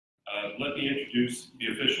Let me introduce the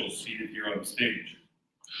officials seated here on the stage.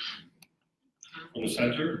 From the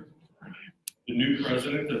center, the new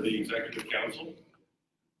president of the Executive Council,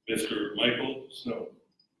 Mr. Michael Snow,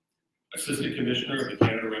 Assistant Commissioner of the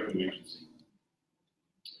Canada Revenue Agency.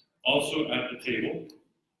 Also at the table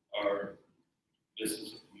are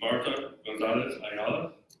Mrs. Marta Gonzalez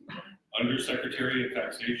Ayala, Undersecretary of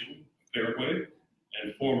Taxation of Paraguay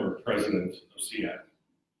and former president of CIAT.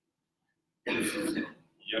 Mrs.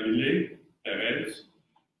 Yamile Perez,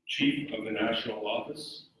 Chief of the National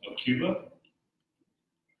Office of Cuba.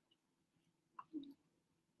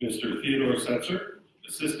 Mr. Theodore Setzer,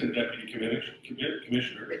 Assistant Deputy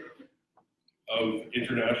Commissioner of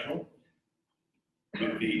International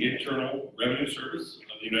with the Internal Revenue Service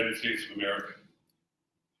of the United States of America.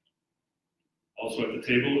 Also at the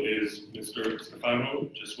table is Mr. Stefano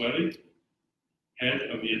Gesuelli, Head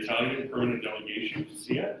of the Italian Permanent Delegation to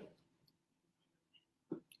CIAT.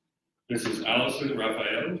 Mrs. Alison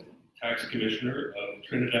Raphael, Tax Commissioner of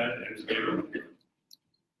Trinidad and Tobago.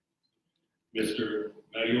 Mr.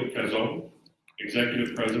 Mario Cazon,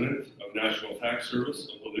 Executive President of National Tax Service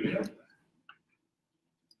of Bolivia.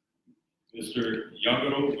 Mr.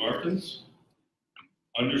 Yagaro Martins,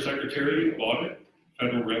 Undersecretary of Audit,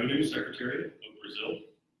 Federal Revenue Secretariat of Brazil.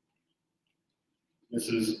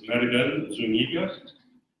 Mrs. Maribel Zuniga,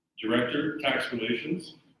 Director, Tax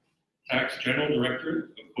Relations, Tax General Director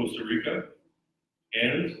of Costa Rica,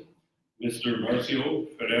 and Mr. Marcio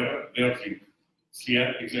Ferreira Belti,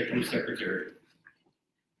 CIAT Executive Secretary.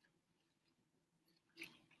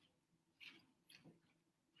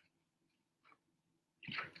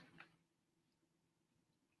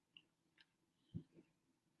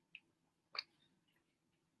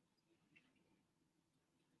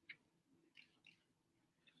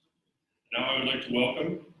 Now I would like to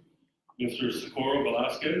welcome Mr. Socorro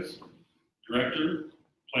Velasquez, Director,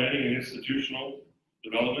 Planning and Institutional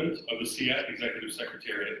Development of the CIAT Executive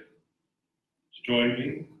Secretariat, to join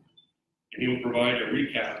me, and he will provide a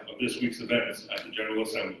recap of this week's events at the General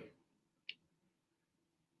Assembly.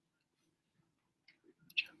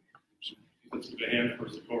 Let's give a hand for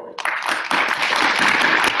Socorro.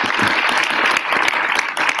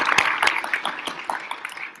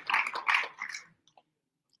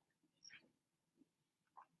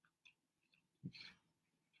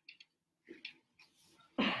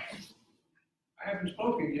 I haven't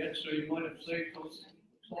spoken yet, so you might have saved those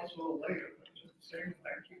thoughts a little later. But saying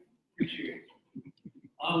thank you, appreciate it.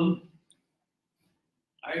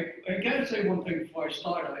 I gotta say one thing before I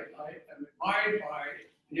start. I am admired by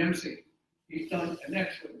the MC. He's done an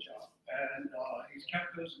excellent job, and he's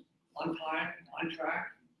kept us on time, on track.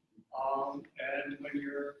 And when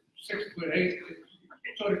you're 6'8", it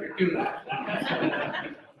sort of can do that.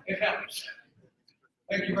 It helps.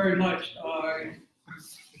 Thank you very much.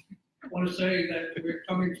 I want to say that we're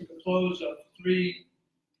coming to the close of 3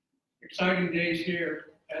 exciting days here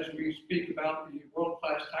as we speak about the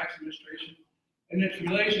world-class tax administration and its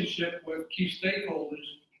relationship with key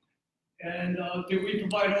stakeholders. And did we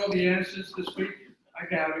provide all the answers this week?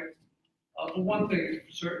 I doubt it. But one thing is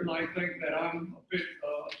for certain, I think that I'm a bit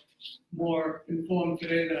more informed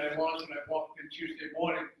today than I was when I walked in Tuesday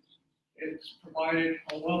morning. It's provided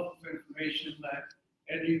a wealth of information that,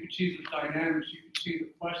 and you can see the dynamics, you can see the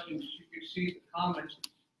questions, you can see the comments,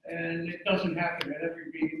 and it doesn't happen at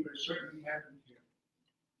every meeting, but it certainly happened here.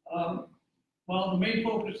 While the main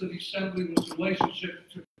focus of the Assembly was the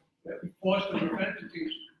relationship that we foster with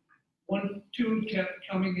entities, one tune kept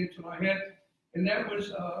coming into my head, and that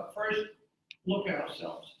was first, look at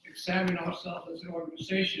ourselves, examine ourselves as an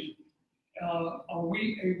organization. Are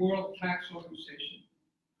we a world tax organization?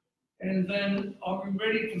 And then, are we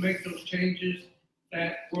ready to make those changes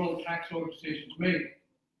that world tax organizations make?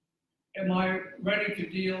 Am I ready to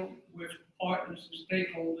deal with partners and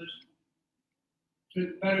stakeholders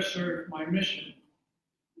to better serve my mission?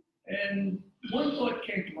 And one thought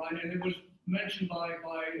came to mind, and it was mentioned by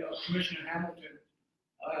Commissioner Hamilton,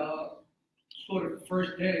 sort of the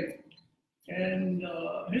first day. And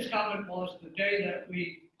his comment was, the day that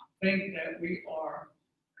we think that we are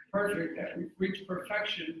perfect, that we've reached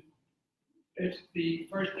perfection, it's the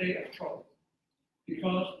first day of trouble.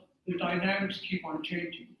 Because the dynamics keep on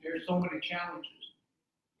changing. There's so many challenges.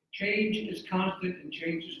 Change is constant and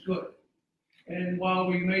change is good. And while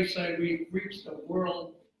we may say we've reached a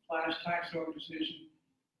world-class tax organization,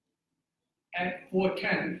 at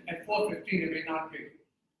 410, at 415 it may not be.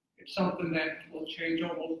 It's something that will change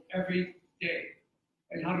almost every day.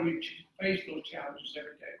 And how do we face those challenges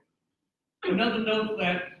every day? Another note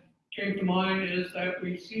that came to mind is that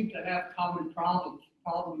we seem to have common problems,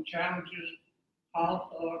 challenges,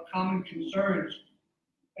 common concerns.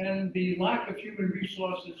 And the lack of human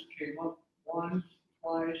resources came up once,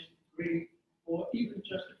 twice, three, four, even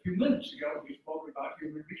just a few minutes ago, we spoke about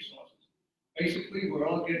human resources. Basically, we're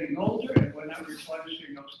all getting older and we're not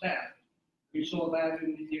replenishing our staff. We saw that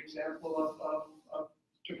in the example of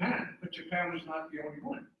Japan, but Japan was not the only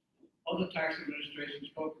one. Other tax administrations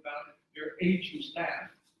spoke about their aging staff,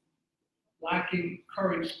 lacking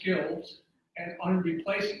current skills, and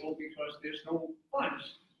unreplaceable because there's no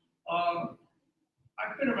funds.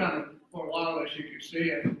 I've been around for a while, as you can see,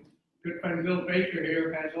 and good friend Bill Baker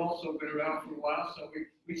here has also been around for a while, so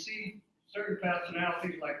we see certain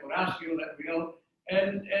personalities like Horacio that we know,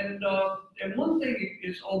 and one thing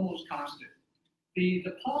is almost constant. The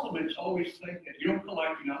parliaments always think that you don't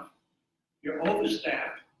collect enough, you're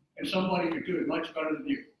overstaffed, and somebody could do it much better than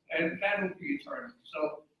you, and that will be eternal.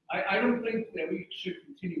 So I don't think that we should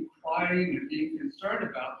continue crying and being concerned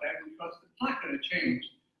about that because it's not going to change.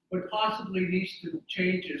 What possibly needs to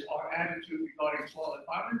change is our attitude regarding, well, if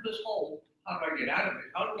I'm in this hole, how do I get out of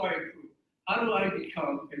it? How do I improve? How do I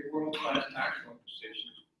become a world-class tax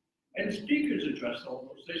organization? And speakers addressed all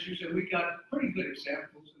those issues, and we got pretty good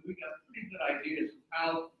examples, and we got pretty good ideas of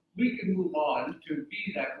how we can move on to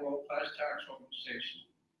be that world-class tax organization.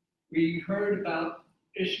 We heard about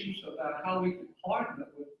issues about how we could partner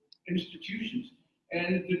with institutions,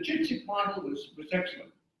 and the JITSIC model was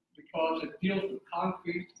excellent because it deals with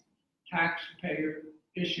concrete taxpayer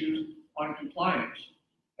issues on compliance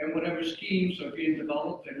and whatever schemes are being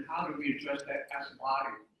developed and how do we address that as a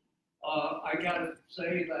body. I got to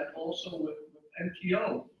say that also with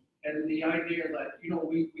MTO and the idea that, you know,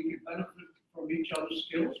 we can benefit from each other's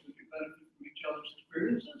skills, we can benefit from each other's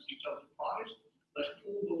experiences, each other's products. Let's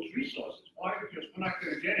pool those resources. Why? Because we're not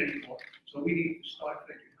going to get any more. So we need to start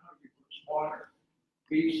thinking how do we work smarter.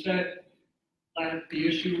 We said that the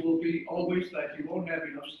issue will be always that you won't have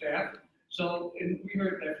enough staff. So, and we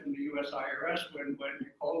heard that from the US IRS when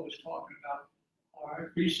Nicole was talking about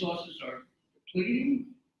our resources are depleting.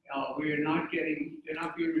 They're not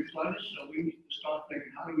being replenished, so we need to start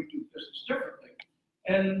thinking, how do we do business differently?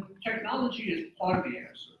 And technology is part of the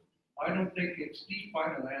answer. I don't think it's the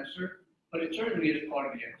final answer, but it certainly is part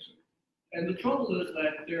of the answer. And the trouble is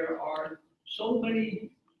that there are so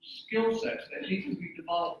many skill sets that need to be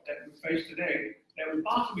developed that we face today that we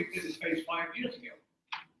possibly didn't face 5 years ago.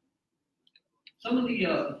 Some of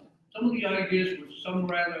the ideas were somewhat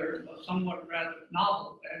rather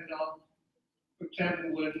novel, and for example,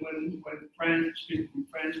 when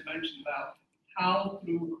friends mentioned about how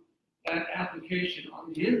through that application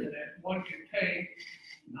on the internet one can pay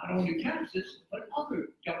not only taxes but other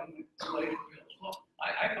government-related bills. Well,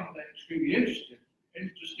 I found that extremely interesting,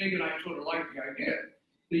 and I sort of like the idea.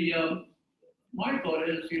 My thought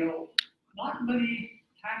is, you know, not many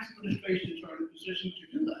tax administrations are in a position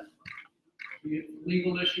to do that, be it for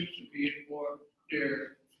legal issues, or be it for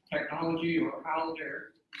their technology or how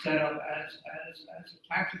they're set up as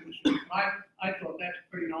a tax administration. I thought that's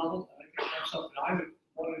pretty novel. I think that's something I would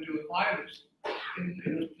want to do if I was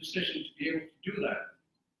in a position to be able to do that.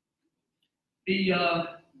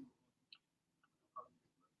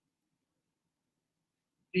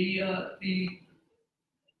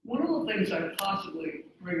 One of the things I possibly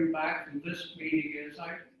bring back from this meeting is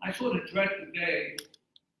I sort of dread the day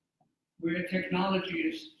where technology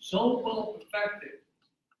is so well perfected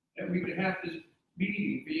that we could have this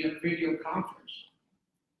meeting via video conference.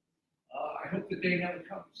 I hope the day never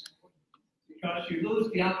comes, because you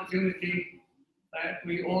lose the opportunity that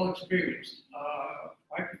we all experienced.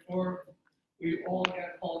 Right before we all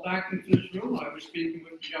got called back into this room, I was speaking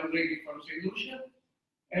with the young lady from St. Lucia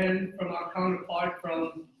and from our counterpart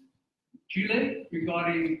from Chile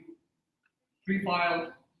regarding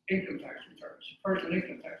pre-filed income tax returns, personal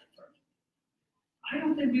income tax returns. I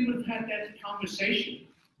don't think we would have had that conversation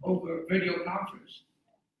over video conference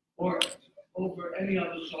or over any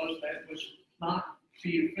other source that was not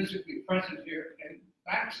being physically present here and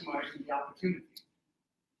maximizing the opportunity.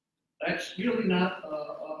 That's really not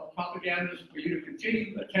propaganda for you to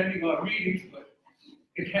continue attending our meetings, but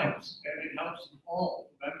it helps, and it helps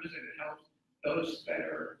all members, and it helps those that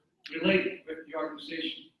are related with the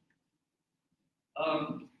organization.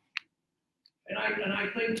 And I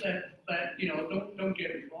think that you know, don't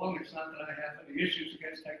get me wrong. It's not that I have any issues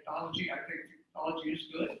against technology. I think technology is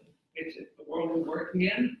good. It's the world we're working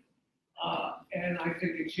in, and I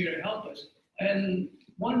think it's here to help us. And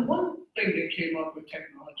one thing that came up with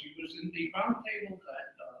technology was in the roundtable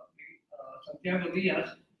that Santiago Diaz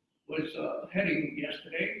was heading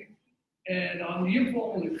yesterday, and on the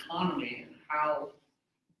informal economy and how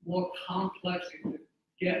more complex it could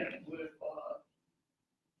get with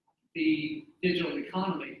the digital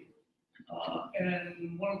economy.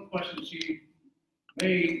 And one of the questions he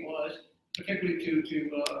made was, particularly to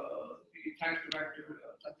the tax director,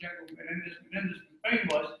 Santiago Menendez,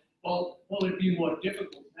 was, well, will it be more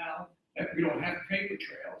difficult now that we don't have paper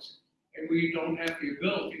trails and we don't have the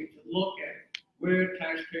ability to look at where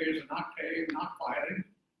taxpayers are not paying, not filing?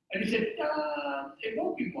 And he said, it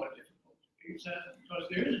won't be more difficult. He said, because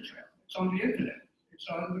there is a trail. It's on the internet. It's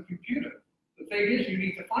on the computer. The thing is, you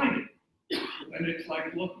need to find it. And it's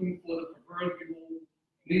like looking for the proverbial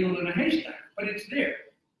needle in a haystack, but it's there.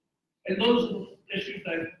 And those are the issues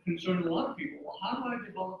that concern a lot of people. Well, how do I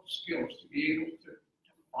develop skills to be able to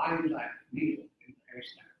find that needle in the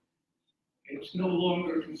haystack? It's no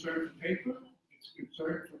longer a concern for paper. It's a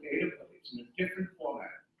concern for data, but it's in a different format.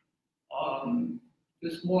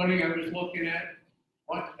 This morning I was looking at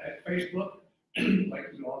Facebook,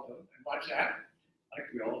 like we all do, and WhatsApp, like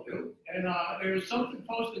we all do. And there was something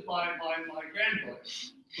posted by my granddaughter,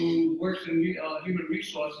 who works in human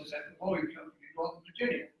resources at the Boeing company in Northern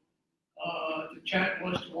Virginia. The chat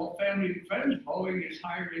was to all family and friends. Boeing is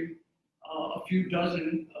hiring a few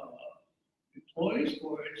dozen employees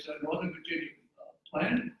for its Northern Virginia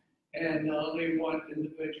plant, and they want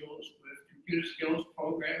individuals with computer skills,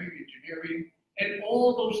 programming, engineering, and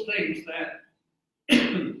all those things that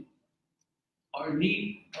are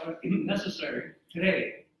necessary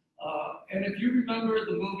today. And if you remember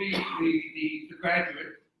the movie, The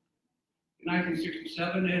Graduate, in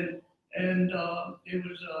 1967, and it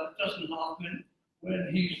was Dustin Hoffman when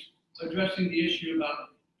he's addressing the issue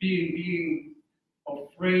about being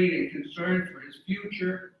afraid and concerned for his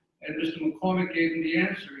future, and Mr. McCormick gave him the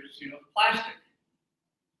answer is, plastic.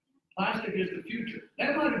 Plastic is the future.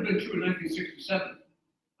 That might have been true in 1967.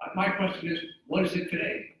 My question is, what is it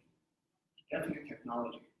today? Definitely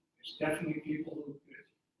technology. It's definitely people who could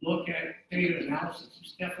look at data analysis.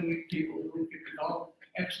 It's definitely people who could develop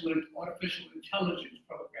excellent artificial intelligence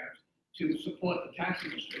programs to support the tax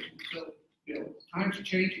administration. So, times are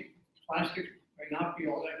changing. Plastic may not be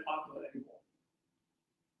all that popular anymore.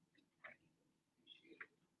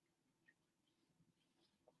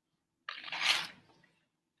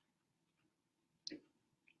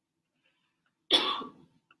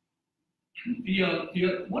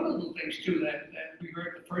 One of the things too that we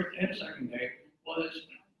heard the first and second day was,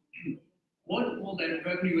 what will that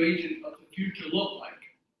revenue agent of the future look like?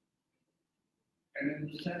 And then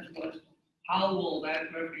the sense was, how will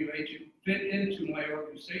that revenue agent fit into my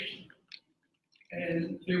organization?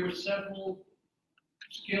 And there were several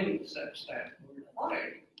skill sets that were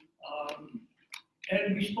required.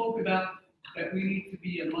 And we spoke about that we need to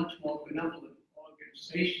be a much more benevolent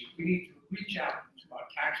organization. We need to reach out to our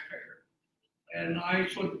taxpayer. And I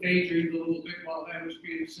sort of daydreamed a little bit while that was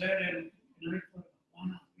being said, and I thought,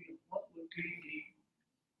 wow, what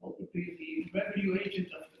would be the revenue agent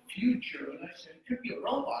of the future? And I said, it could be a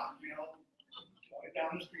robot, going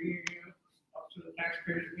down the street here, up to the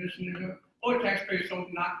taxpayer's commission, or taxpayers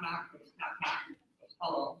don't knock, but it's not knocking.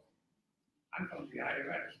 Hello, I'm from the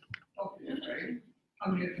IRS. Okay, right?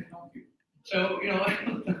 I'm here to help you. So, I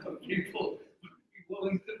don't know if people would be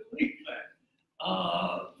willing to believe that.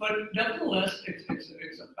 But nevertheless, it's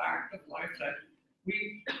a fact of life that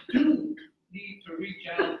we do need to reach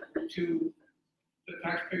out to the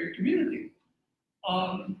taxpayer community.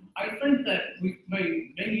 I think that we've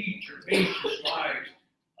made major strides.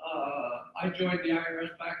 I joined the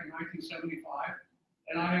IRS back in 1975,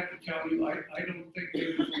 and I have to tell you, I don't think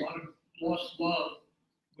there was a lot of lost love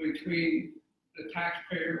between the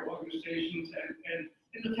taxpayer organizations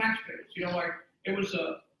and the taxpayers. It was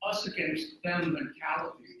a us against them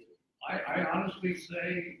mentality. I honestly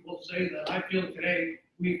will say that I feel today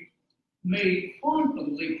we've made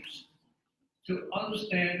quantum leaps to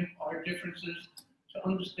understand our differences, to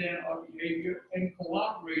understand our behavior, and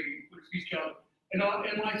cooperating with each other. And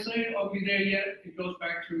I say, are we there yet? It goes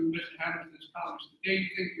back to Mr. Hamilton's comments. The day you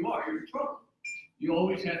think you are, you're in trouble. You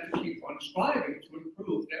always have to keep on striving to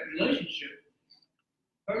improve that relationship.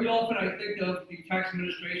 Very often I think of the tax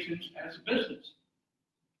administrations as a business.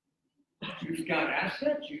 You've got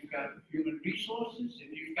assets, you've got human resources,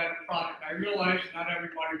 and you've got a product. I realize not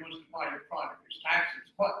everybody wants to buy your product. There's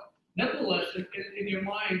taxes. But nevertheless, in your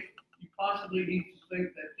mind, you possibly need to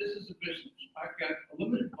think that this is a business. I've got a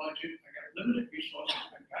limited budget, I've got limited resources,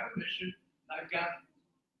 I've got a mission, I've got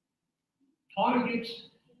targets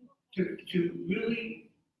to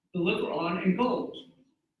really deliver on and goals.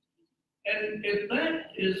 And if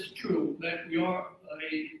that is true, that we are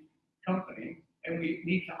a company, and we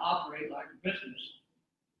need to operate like a business,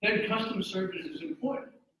 then customer service is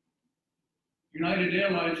important. United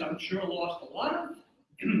Airlines, I'm sure, lost a lot of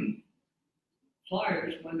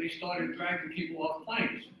flyers when they started dragging people off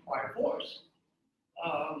planes by force.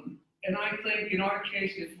 And I think in our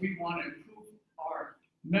case, if we want to improve our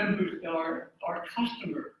members, our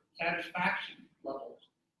customer satisfaction levels,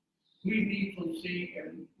 we need to see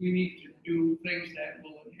and we need to do things that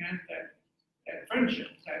will enhance that friendship,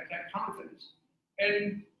 that confidence.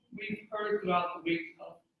 And we've heard throughout the week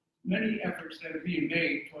of many efforts that are being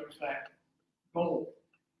made towards that goal.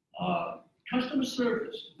 Customer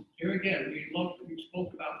service. Here again, we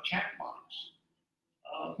spoke about chatbots.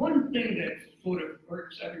 One thing that sort of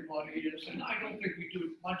hurts everybody is, and I don't think we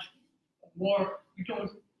do much more, we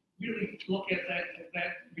don't really look at that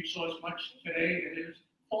resource much today, it is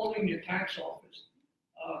calling your tax office.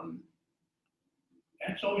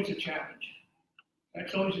 That's always a challenge.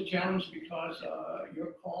 That's always a challenge because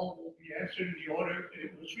your call will be answered in the order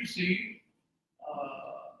it was received.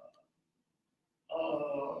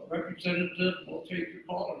 Representative will take your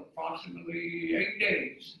call in approximately 8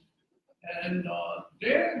 days. And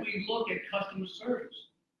there we look at customer service.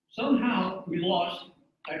 Somehow we lost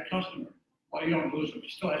that customer. Well, you don't lose him, he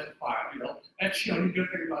still has to file, you know. That's the only good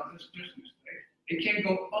thing about this business today. They can't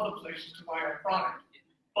go other places to buy our product.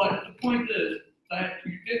 But the point is that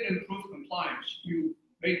you didn't improve compliance, you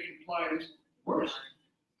made compliance worse.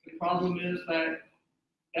 The problem is that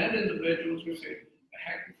individual is going to say, the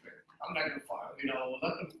heck with it, I'm not going to file, you know,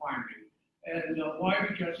 let them find me. And why?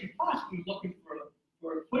 Because he's possibly looking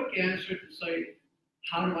for a quick answer to say,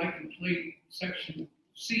 how do I complete section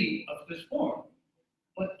C of this form?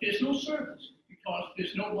 But there's no service because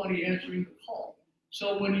there's nobody answering the call.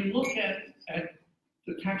 So when you look at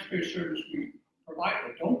the taxpayer service we provide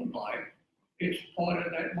or don't provide, it's part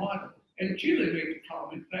of that model. And Chile made the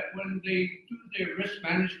comment that when they do their risk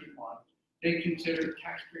management model, they consider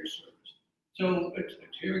taxpayer service. So it's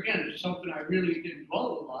here again, it's something I really didn't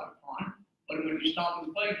dwell a lot upon, but when you stop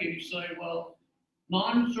and think and you say, well,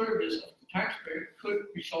 non-service of the taxpayer could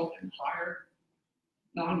result in higher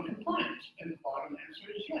non-compliance, and the bottom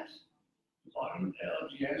answer is yes. The bottom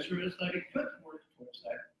the answer is that it could work towards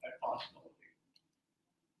that possibility.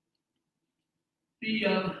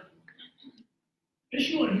 The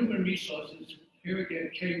issue on human resources here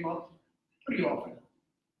again came up pretty often,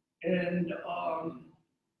 and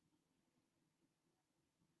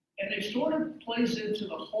it sort of plays into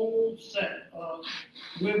the whole set of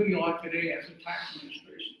where we are today as a tax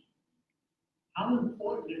administration. How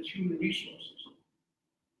important is human resources?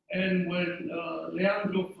 And when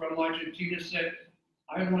Leandro from Argentina said,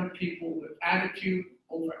 I want people with attitude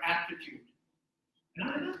over aptitude.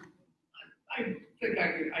 And I think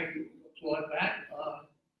I could applaud that.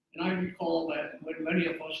 And I recall that when many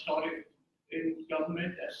of us started in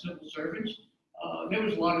government as civil servants, there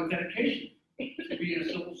was a lot of dedication to being a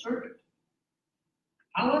civil servant.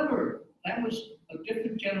 However, that was a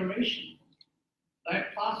different generation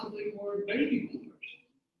that possibly were baby boomers.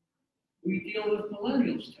 We deal with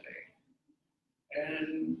millennials today.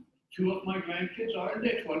 And 2 of my grandkids are in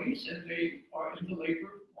their 20s and they are in the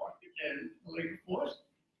labor market and the labor force.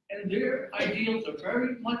 And their ideals are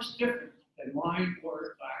very much different than mine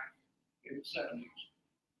were back in the 70s.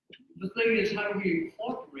 The thing is, how do we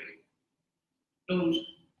incorporate those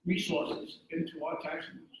resources into our tax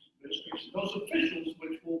administration? Those officials,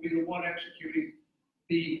 which will be the one executing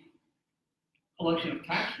the collection of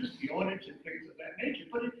taxes, the audits, and things of that nature.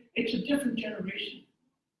 But it's a different generation.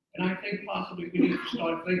 And I think possibly we need to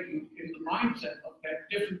start thinking in the mindset of that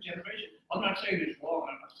different generation. I'm not saying it's wrong,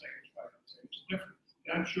 I'm not saying it's right, I'm saying it's different.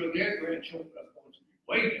 And I'm sure their grandchildren are going to be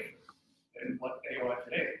way different than what they are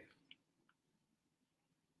today.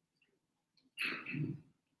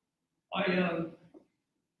 I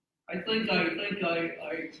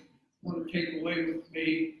want to take away with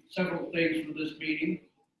me several things from this meeting.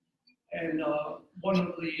 And one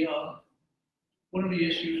of the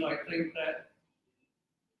issues I think that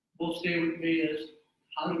will stay with me is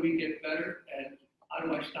how do we get better and how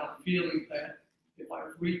do I stop feeling that if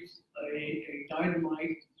I've reached a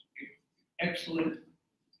dynamite, excellent,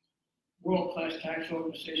 world-class tax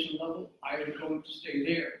organization level, I am going to stay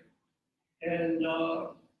there. And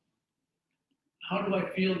how do I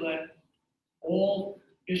feel that all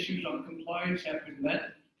issues on compliance have been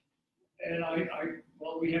met? And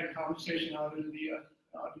well, we had a conversation out in the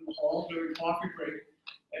hall during coffee break,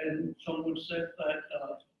 and someone said that,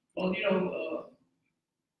 well, you know,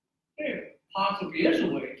 there possibly is a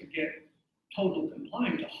way to get total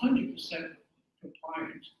compliance, 100%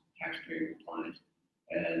 compliance, taxpayer compliance.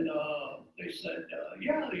 And they said,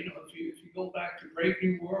 yeah, you know, if you go back to Brave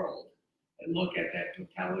New World and look at that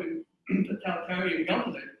totalitarian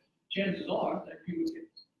government, chances are that you would get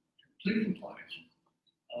complete compliance.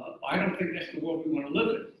 I don't think that's the world we want to live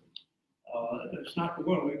in. It's not the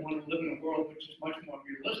world. We want to live in a world which is much more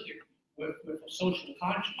realistic with a social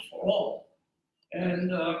conscience for all.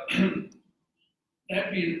 And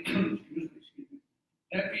that being, excuse me,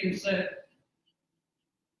 that being said,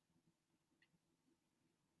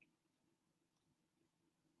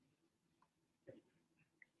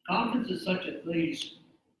 conferences such as these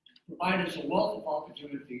provide us a wealth of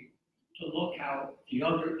opportunity to look how the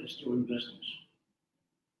other is doing business.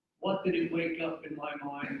 What did it wake up in my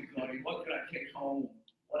mind regarding what could I take home?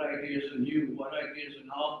 What ideas are new? What ideas are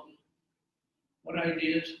novel? What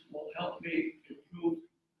ideas will help me improve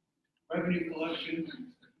revenue collection,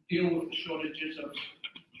 deal with the shortages of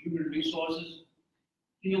human resources,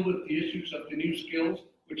 deal with the issues of the new skills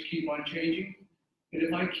which keep on changing? And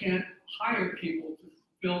if I can't hire people to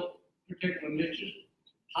fill particular niches,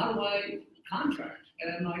 how do I contract?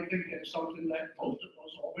 And I think that's something that most of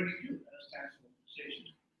us already do as tax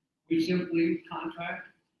organizations. We simply contract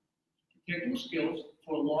particular skills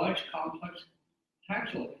for large, complex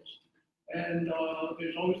tax audits. And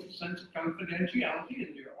there's always a sense of confidentiality,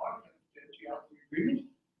 and there are confidentiality agreements,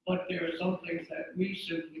 but there are some things that we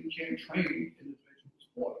simply can't train individuals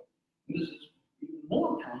for. And this is even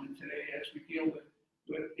more common today as we deal with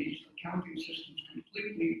these accounting systems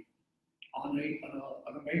completely on a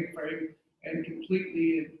mainframe and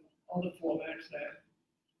completely in other formats that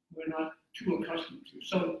we're not too accustomed to.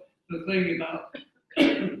 So the thing about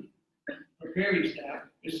preparing staff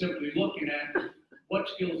is simply looking at what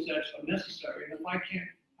skill sets are necessary, and if I can't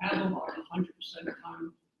have them on a 100%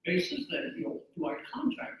 time basis, then do I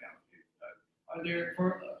contract out? Are there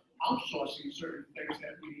outsourcing certain things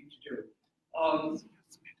that we need to do?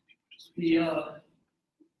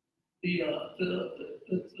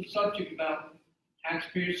 The subject about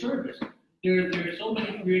taxpayer service. There are so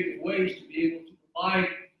many creative ways to be able to provide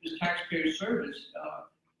this taxpayer service.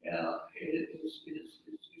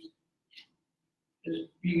 Is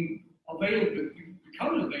being available,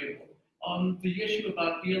 becoming available. The issue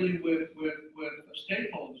about dealing with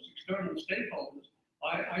stakeholders, external stakeholders,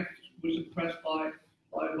 I was impressed by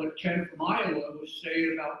what Ken from Iowa was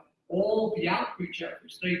saying about all the outreach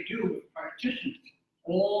efforts they do with practitioners,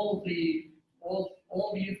 all the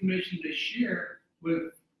information they share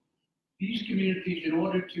with these communities in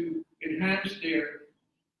order to enhance their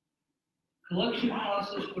collection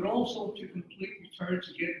process, but also to complete returns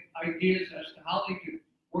to get ideas as to how they can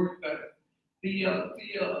work better. The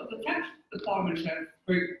tax departments have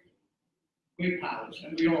great powers,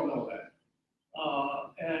 and we all know that.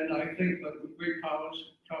 And I think that with great powers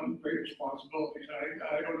come great responsibilities.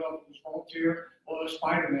 I don't know if it was Voltaire or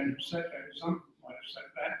Spider-Man who said that, or some might have said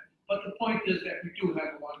that. But the point is that we do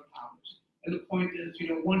have a lot of powers. And the point is,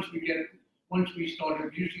 once we start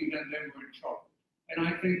abusing them, then we're in trouble. And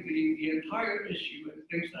I think the entire issue and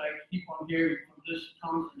things that I keep on hearing from this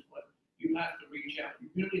conference, but you have to reach out. You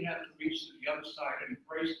really have to reach to the other side and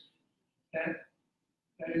embrace that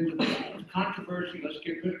individual. Controversy, let's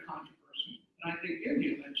get rid of controversy. And I think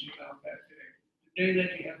India mentioned about that today. The day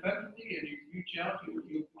that you have empathy and you reach out, you'll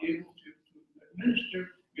be able to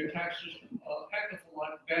administer your tax system a heck of a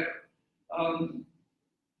lot better.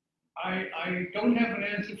 I don't have an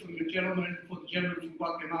answer from the gentleman from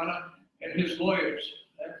Guatemala and his lawyers.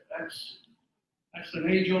 That's an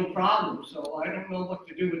age-old problem. So I don't know what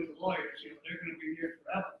to do with the lawyers. They're going to be here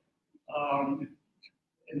forever,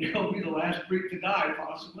 and they'll be the last breed to die,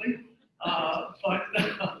 possibly. But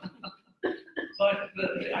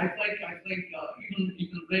I think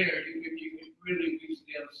even there, you can really reach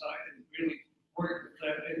the other side and really work with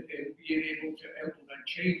them and being able to implement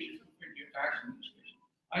changes in your tax administration.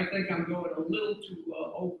 I think I'm going a little too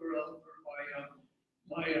over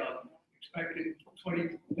my expected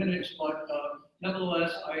 20 minutes, but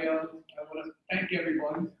nevertheless, I want to thank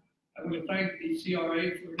everyone. I want to thank the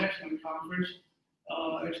CRA for an excellent conference.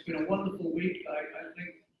 It's been a wonderful week. I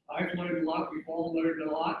think I've learned a lot. We've all learned a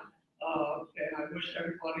lot. And I wish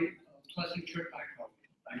everybody a pleasant trip back home.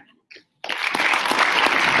 Thank you.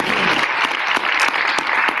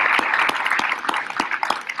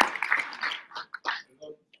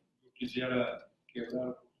 Yo quisiera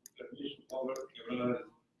quebrar, permiso, Pablo, quebrar el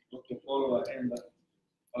protocolo, la agenda,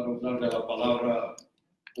 para usar de la palabra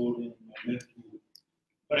por un momento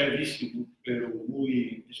brevísimo, pero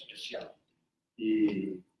muy especial,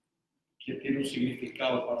 y que tiene un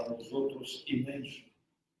significado para nosotros inmenso.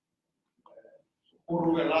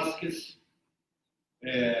 Socorro Velázquez,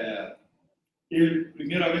 la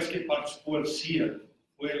primera vez que participó del CIAT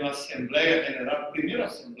fue en la Asamblea General, primera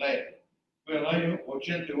Asamblea, fue el año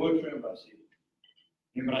 88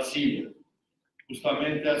 en Brasilia.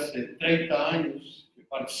 Justamente hace 30 años que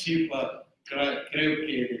participa, creo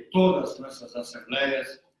que de todas nuestras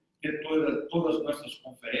asambleas, de todas nuestras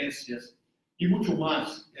conferencias y mucho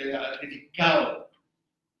más. Ha dedicado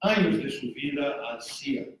años de su vida al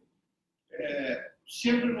CIAT.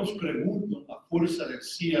 Siempre nos preguntan la fuerza del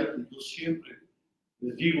CIAT, y yo siempre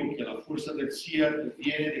les digo que la fuerza del CIAT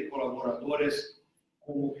viene de colaboradores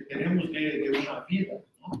como que tenemos de una vida,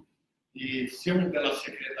 ¿no? Y seamos de la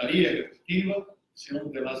Secretaría Ejecutiva,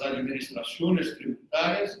 seamos de las administraciones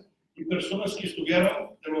tributarias y personas que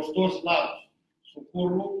estuvieron de los dos lados.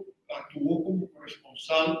 Socorro actuó como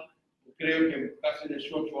corresponsal, creo que casi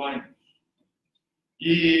 18 años.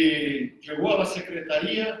 Y llegó a la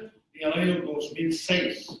Secretaría en el año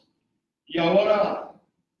 2006. Y ahora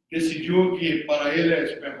decidió que para él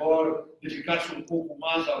es mejor dedicarse un poco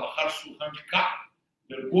más a bajar su handicap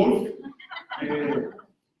del golf.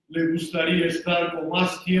 Le gustaría estar con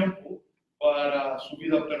más tiempo para su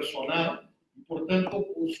vida personal y, por tanto,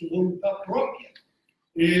 por su voluntad propia.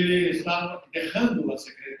 Él está dejando la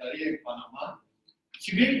Secretaría en Panamá.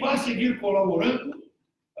 Si bien va a seguir colaborando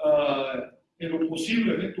en lo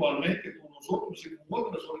posible eventualmente con nosotros y con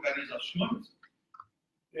otras organizaciones,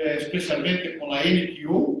 especialmente con la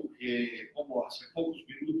NTO, que como hace pocos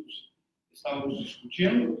minutos estábamos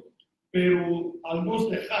discutiendo, pero al nos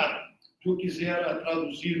dejar, yo quisiera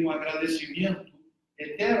traducir un agradecimiento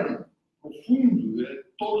eterno, profundo de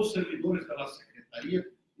todos los servidores de la Secretaría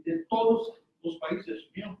y de todos los países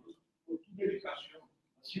miembros por tu dedicación.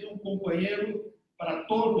 Has sido un compañero para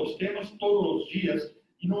todos los temas, todos los días,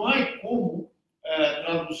 y no hay cómo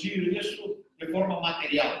traducir eso de forma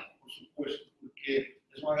material, por supuesto, porque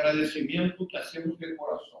es un agradecimiento que hacemos de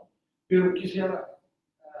corazón. Pero quisiera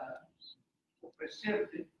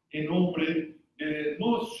ofrecerte en nombre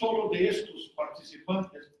no solo de estos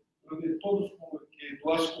participantes, pero de todos con los que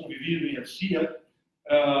tú has convivido en el CIAT.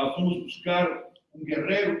 Vamos a buscar un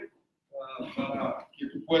guerrero para que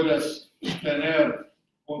tú puedas tener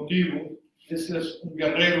contigo. Ese es un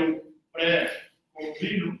guerrero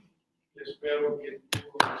pre-colombiano. Espero que tú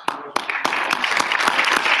lo recibas.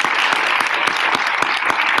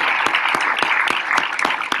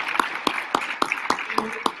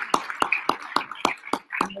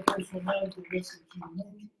 Como personal, yo me he sentido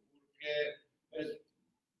mucho porque es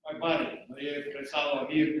my body. Me he expresado a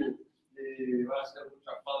Virgo y va a hacer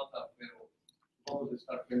mucha falta, pero vamos a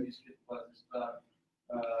estar felices que tú vas a estar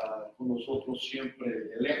con nosotros siempre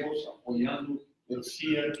de lejos, apoyando el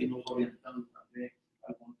CIAT y nos orientando también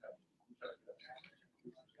al contrario. Muchas gracias.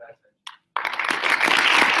 Muchas gracias.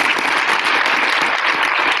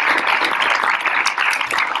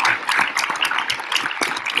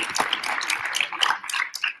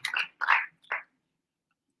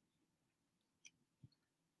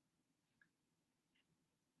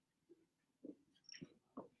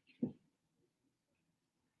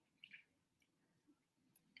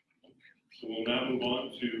 So we'll now move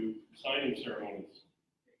on to signing ceremonies.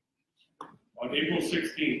 On April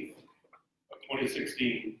 16th of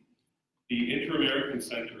 2016, the Inter-American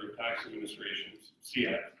Center of Tax Administrations,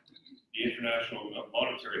 CIAT, the International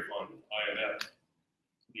Monetary Fund, IMF,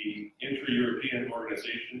 the Inter-European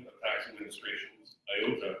Organization of Tax Administrations,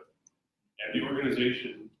 IOTA, and the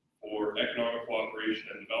Organization for Economic Cooperation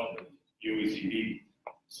and Development, OECD,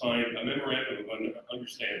 signed a memorandum of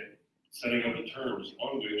understanding setting out the terms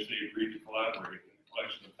on which they agreed to collaborate in the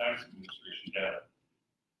collection of tax administration data.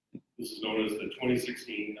 This is known as the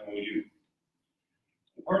 2016 MOU.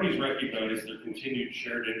 The parties recognize their continued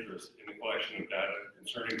shared interest in the collection of data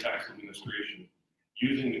concerning tax administration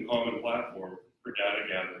using the common platform for data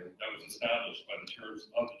gathering that was established by the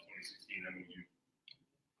terms of the 2016 MOU.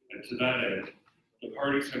 And to that end, the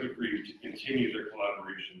parties have agreed to continue their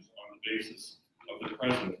collaborations on the basis of the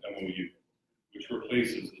present MOU, which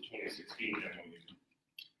replaces the 2016 MOU.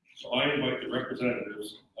 So I invite the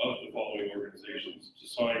representatives of the following organizations to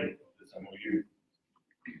sign this MOU.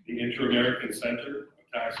 The Inter-American Center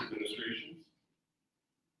of Tax Administrations,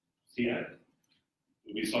 CIAT,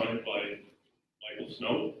 will be signed by Michael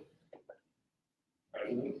Snow,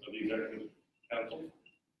 President of the Executive Council.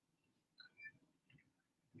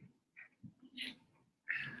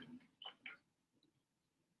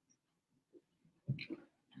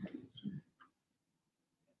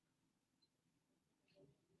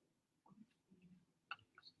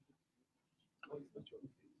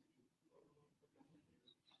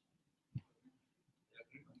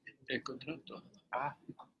 El contrato.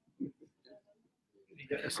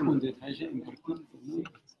 Es un detalle importante, ¿no?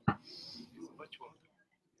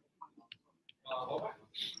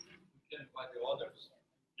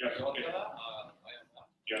 Yes, okay.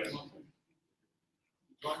 Yes.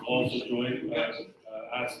 Also join,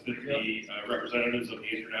 ask that the representatives of the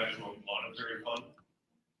International Monetary Fund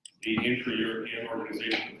the Intra-European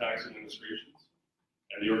Organization of Tax Administrations,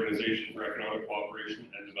 and the Organization for Economic Cooperation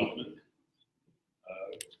and Development.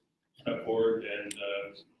 Step forward and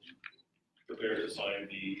prepare to sign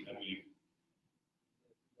the MOU.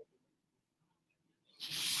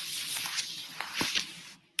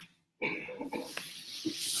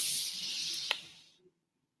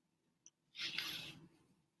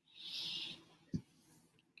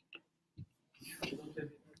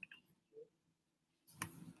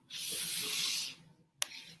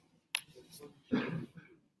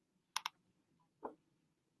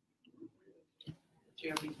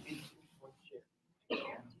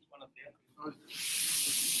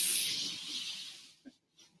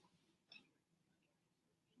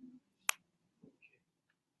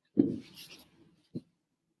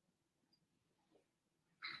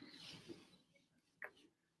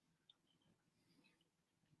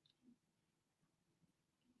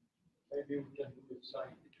 Maybe we can do it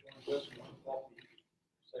sign just one copy,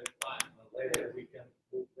 say fine, and later we can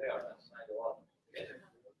move there and sign the other.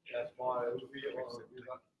 That's why it would be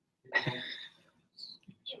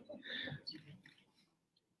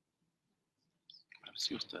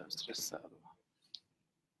Marcio está estresado.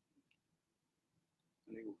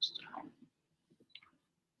 No le gusta.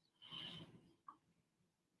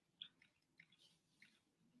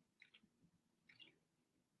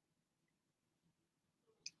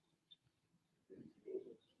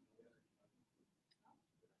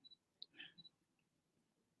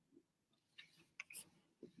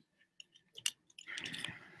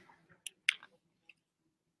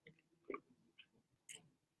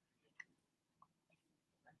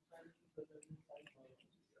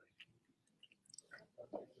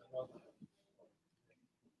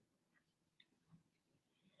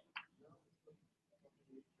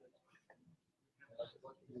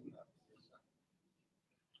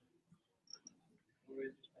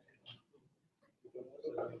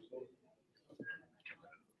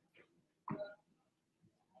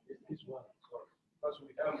 This one, because we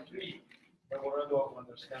have three memorandum of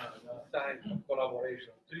understanding, time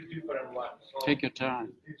collaboration, three different ones. So Take your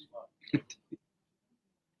time. this one.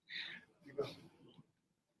 Because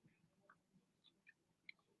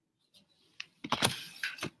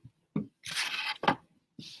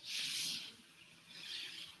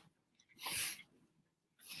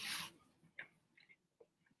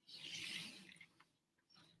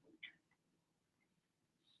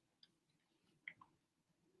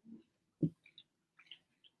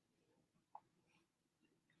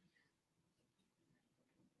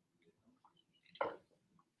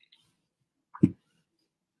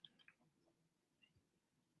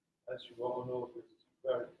as you all know, this is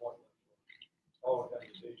very important for our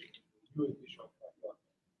organization, new edition of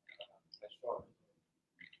as far.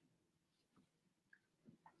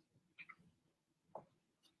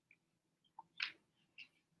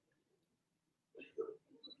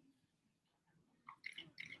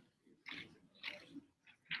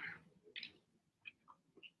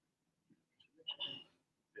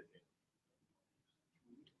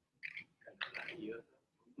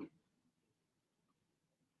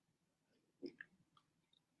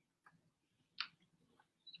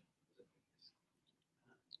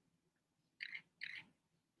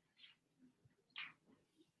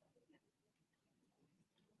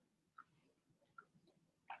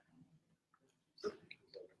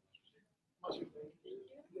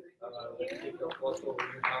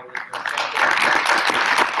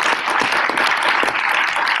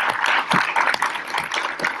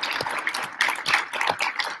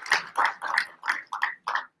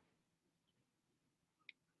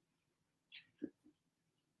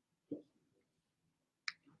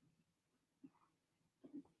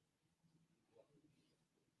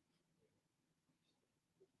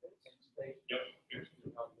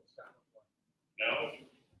 Now,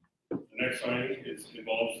 the next signing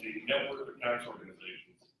involves the network of tax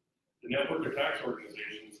organizations. The network of tax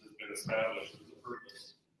organizations has been established for the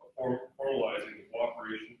purpose of formalizing the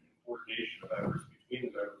cooperation and coordination of efforts between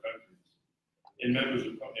the member countries in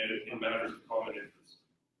matters of common interest.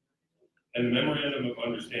 And the memorandum of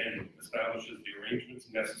understanding establishes the arrangements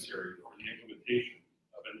necessary for the implementation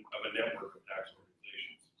of a network of tax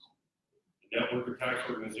organizations. The network of tax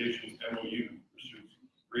organizations MOU pursues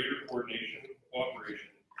greater coordination, cooperation,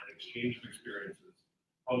 and exchange of experiences,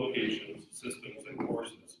 publications, systems, and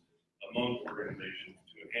courses among organizations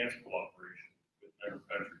to enhance cooperation with member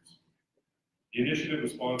countries. The initiative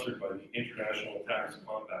was sponsored by the International Tax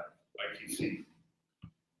Compact, ITC.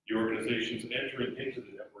 The organizations entering into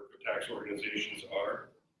the network of tax organizations are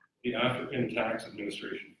the African Tax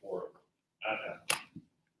Administration Forum, ATAF,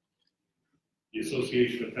 the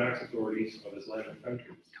Association of Tax Authorities of Islamic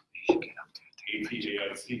Countries,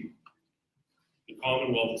 ATAIC, the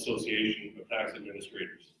Commonwealth Association of Tax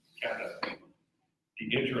Administrators, CIAT,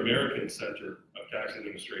 the Inter-American Center of Tax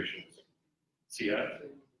Administrations, CIAT,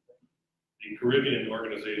 the Caribbean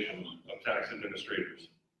Organization of Tax Administrators,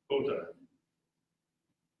 COTA,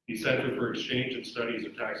 the Center for Exchange and Studies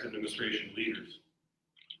of Tax Administration Leaders,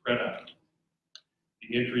 CREDAP,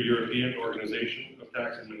 the Inter-European Organization of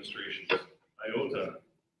Tax Administrations, IOTA,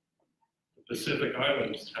 the Pacific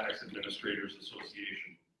Islands Tax Administrators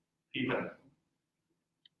Association, PTAC,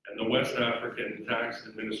 and the West African Tax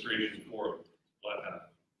Administration Forum, WATAF.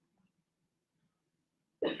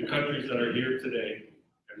 The countries that are here today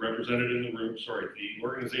and represented in the room, the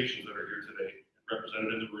organizations that are here today and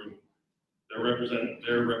represented in the room, their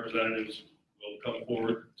representatives will come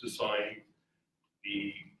forward to sign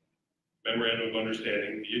the Memorandum of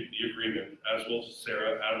Understanding, the agreement, as will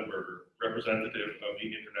Sarah Adelberger, representative of the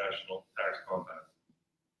International Tax Compact.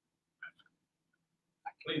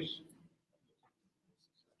 Please.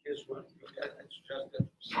 Here's one. It's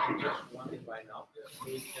just one right now.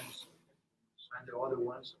 We can sign the other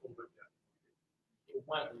ones over there.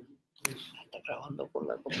 One, please. Está trabajando por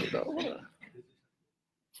la computadora.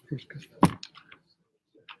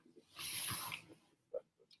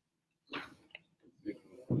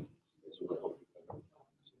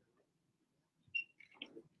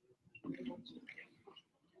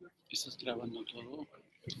 ¿Estás grabando todo?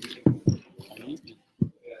 Ahí.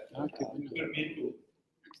 Ah, qué bueno. Permito,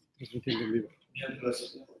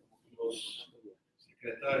 mientras los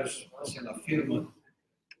secretarios hacen la firma,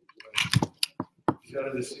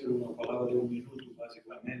 quisiera decir una palabra de un minuto,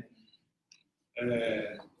 básicamente.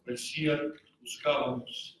 El CIAT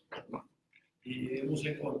buscábamos y hemos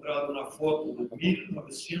encontrado una foto de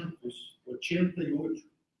 1988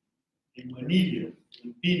 en Manila,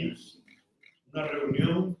 Filipinas, una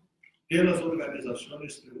reunión de las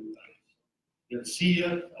organizaciones tributarias, del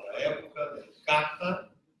CIAT a la época del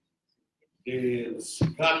CATA, del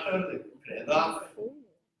CIAT, del CREDAF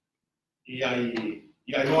y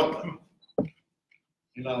IOTA.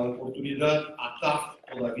 En la oportunidad, ATAF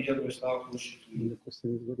todavía no estaba constituido,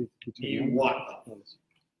 ni WATA.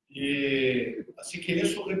 Así que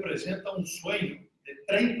eso representa un sueño de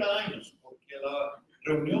 30 años, porque la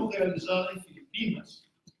reunión realizada en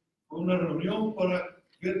Filipinas fue una reunión para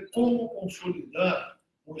ver cómo consolidar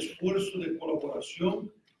un esfuerzo de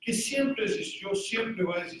colaboración que siempre existió, siempre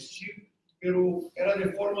va a existir, pero era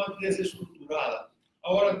de forma desestructurada.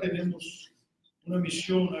 Ahora tenemos una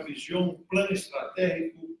misión, una visión, un plan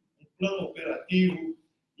estratégico, un plan operativo,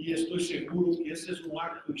 y estoy seguro que ese es un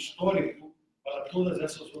acto histórico para todas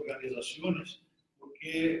esas organizaciones,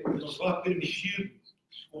 porque nos va a permitir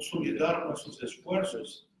consolidar nuestros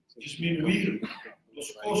esfuerzos, disminuir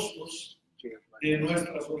los costos de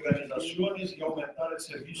nuestras organizaciones y aumentar el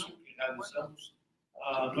servicio que realizamos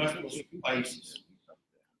a nuestros países.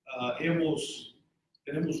 Tenemos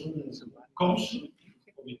un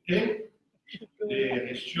comité de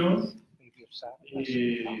gestión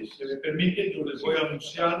y si me permite, yo les voy a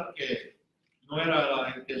anunciar que no era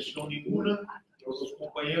la intención ninguna, pero los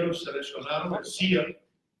compañeros seleccionaron el CIAT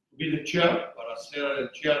de chair para ser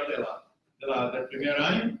el chair del primer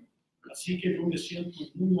año, así que yo me siento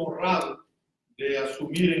muy honrado de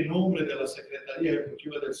asumir en nombre de la Secretaría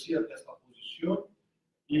Ejecutiva del CIAT esta posición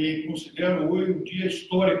y considero hoy un día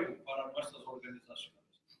histórico para nuestras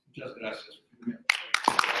organizaciones. Muchas gracias.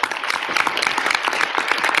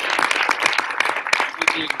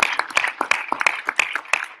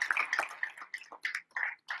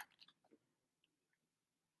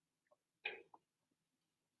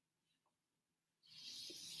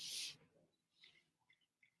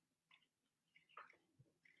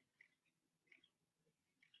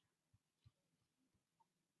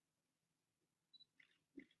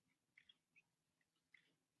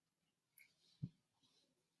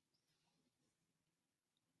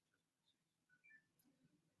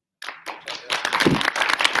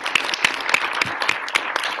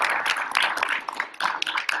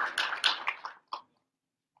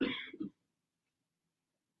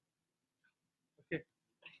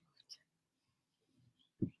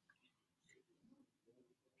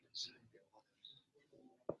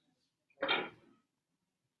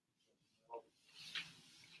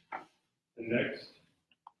 And next,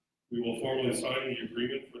 we will formally sign the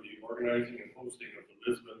agreement for the organizing and hosting of the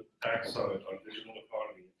Lisbon Tax Summit on Digital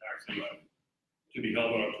Economy and Tax Event to be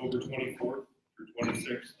held on October 24th through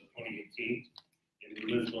 26th of 2018 in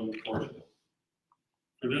Lisbon, Portugal.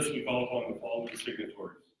 For this, we call upon the following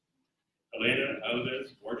signatories: Helena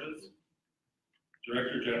Alves Borges,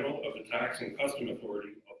 Director General of the Tax and Custom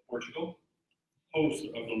Authority of Portugal, host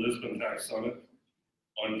of the Lisbon Tax Summit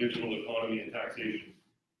on Digital Economy and Taxation.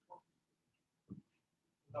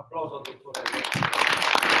 Un applauso al dottore.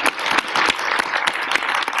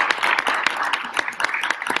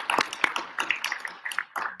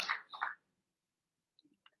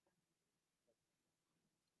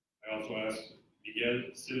 I also ask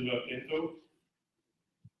Miguel Silva Pinto,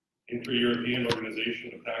 Inter-European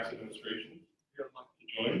Organization of Tax Administration, to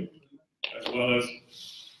join, as well as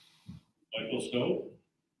Michael Snow,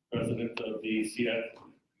 President of the CIAT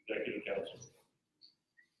Executive Council.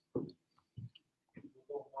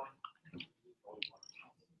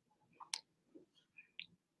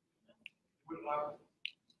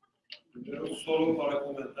 Primero, solo para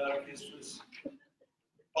comentar que esto es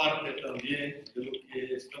parte también de lo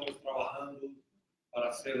que estamos trabajando para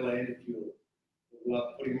hacer la NTO. Por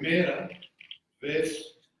la primera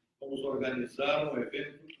vez vamos a organizar un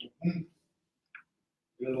evento conjunto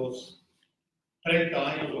de los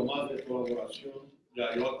 30 años o más de colaboración de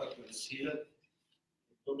IOTA con CIAT.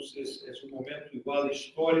 Entonces, es un momento igual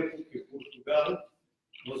histórico que Portugal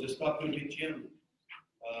nos está permitiendo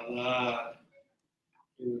la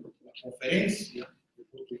conferencia de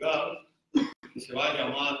Portugal, que se va a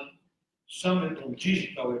llamar Summit on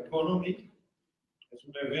Digital Economy. Es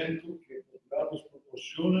un evento que Portugal nos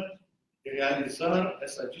proporciona de realizar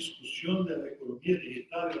esa discusión de la economía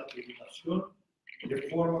digital y la tributación de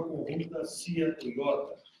forma conjunta CIAT y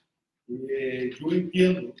IOTA. Yo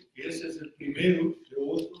entiendo que ese es el primero de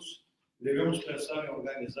otros que debemos pensar en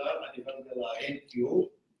organizar a nivel de la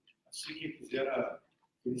NTO. Así que quisiera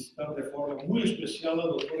felicitar de forma muy especial a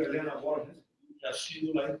la doctora Elena Borges, que ha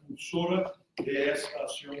sido la impulsora de esta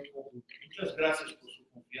acción conjunta. Muchas gracias por su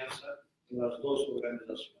confianza en las dos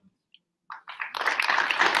organizaciones.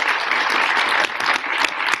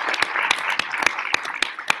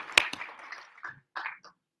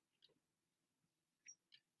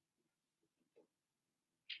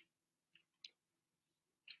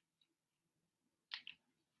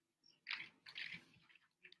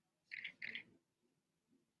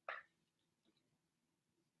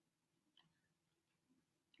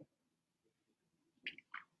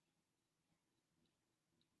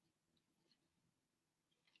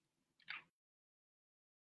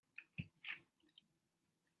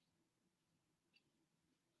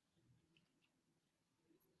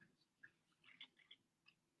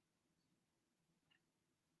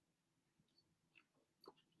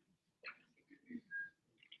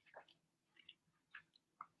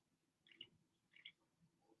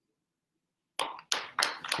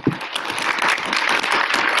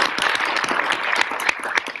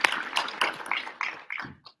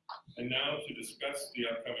 And now to discuss the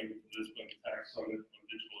upcoming Lisbon Tax Summit on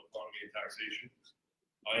Digital Economy and Taxation,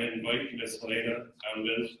 I invite Ms. Helena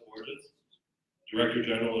Alves Borges, Director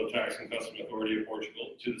General of Tax and Custom Authority of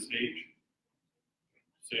Portugal, to the stage.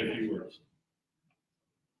 Say a few words.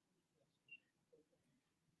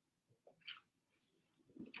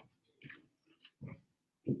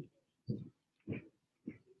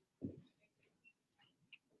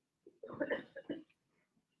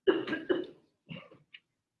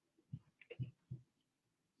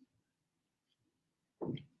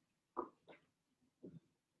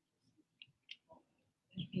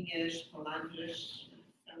 Minhas palavras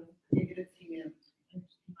são de agradecimento,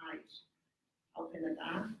 antes de mais, ao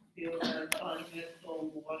Canadá pela forma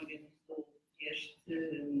como organizou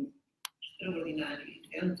este extraordinário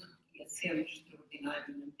evento, que é sempre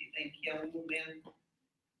extraordinário na medida em que é um momento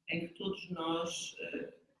em que todos nós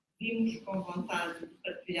vimos com vontade de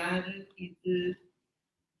partilhar e de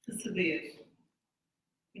receber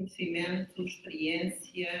conhecimento,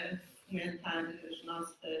 experiência, fomentar as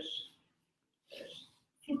nossas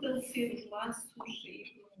fortalecer os laços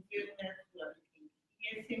e promover o networking. E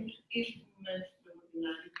é sempre este momento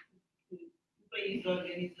extraordinário que o país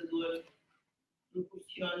organizador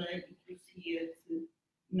proporciona e que o CIAT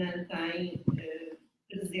mantém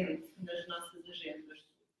presente nas nossas agendas de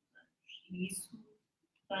todos os anos. E isso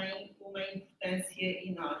tem uma importância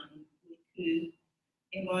enorme, porque,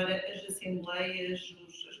 embora as assembleias,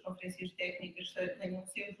 as conferências técnicas tenham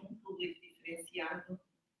sempre um público diferenciado,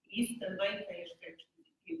 isso também tem aspectos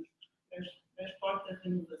positivos, transporta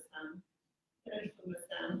renovação,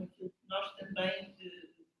 transformação, aquilo que nós também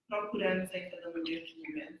procuramos em cada um destes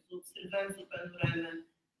momentos, observamos o panorama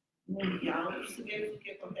mundial, percebemos o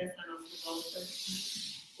que acontece à nossa volta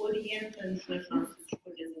e orienta-nos nas nossas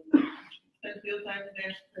escolhas internas. Portanto, eu tenho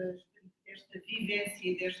desta vivência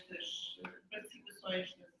e destas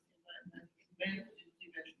participações nos eventos e nos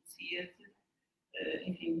eventos do CIAT,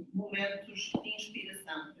 enfim, momentos de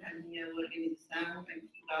inspiração para a minha organização em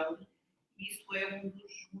Portugal Isso é um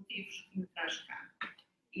dos motivos que me traz cá.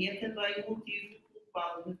 E é também o motivo pelo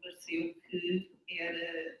qual me pareceu que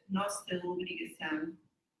era nossa obrigação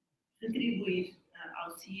retribuir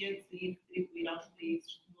ao CIAT e retribuir aos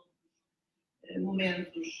países que noutros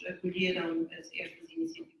momentos acolheram estas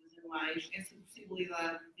iniciativas anuais, essa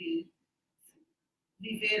possibilidade de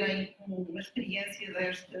viverem uma experiência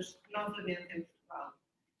destas novamente em Portugal.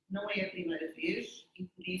 Não é a primeira vez e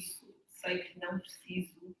por isso sei que não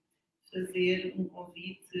preciso fazer um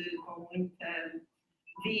convite com muita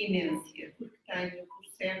veemência, porque tenho por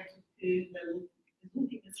certo que as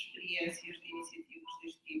últimas experiências de iniciativas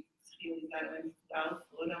deste tipo que se realizaram em Portugal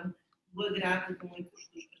foram do agrado de muitos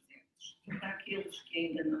dos presentes. E para aqueles que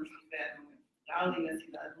ainda não estiveram em Portugal e na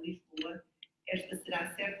cidade de Lisboa, esta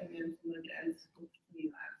será certamente uma grande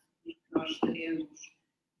oportunidade, porque nós estaremos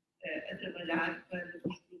a trabalhar para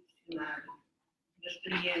nos proporcionar uma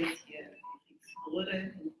experiência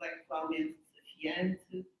enriquecedora, intelectualmente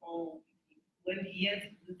desafiante, com o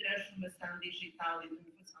ambiente de transformação digital e de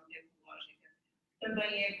inovação tecnológica.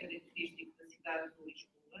 Também é característico da cidade de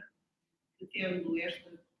Lisboa, que tendo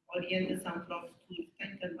esta orientação para o futuro,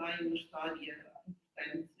 tem também uma história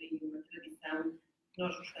importante e uma tradição que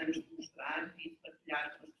nós gostamos de mostrar e de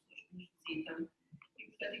partilhar com as pessoas que nos visitam. E,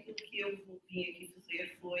 portanto, aquilo que eu vim aqui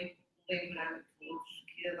fazer foi lembrar a todos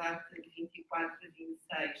que a data de 24 a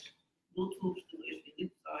 26 de outubro de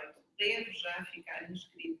 2018 deve já ficar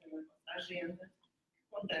inscrita na nossa agenda.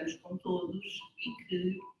 Contamos com todos e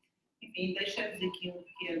que, enfim, deixamos aqui um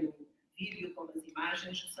pequeno vídeo com as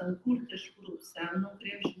imagens, que são curtas por opção, não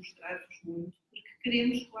queremos mostrar-vos muito, porque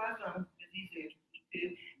queremos que lá vão a viver.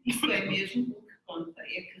 Porque isso é mesmo o que conta,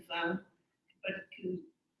 é que vão, para que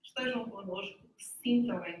estejam connosco, que se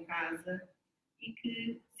sintam em casa e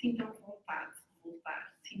que sintam vontade de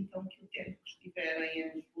voltar, sintam que o tempo que estiverem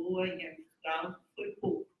em Lisboa e em Portugal foi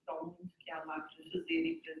pouco para o mundo que há lá para fazer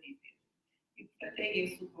e para viver. E, portanto, é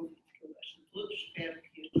esse o convite que eu deixo a todos. Espero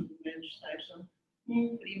que estes momentos sejam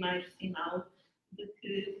um primeiro sinal de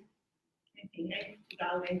que, enfim, em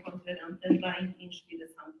Portugal encontrarão também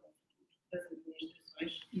inspiração para o futuro das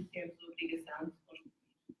administrações e temos a obrigação de construir.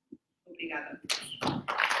 Obrigada a todos.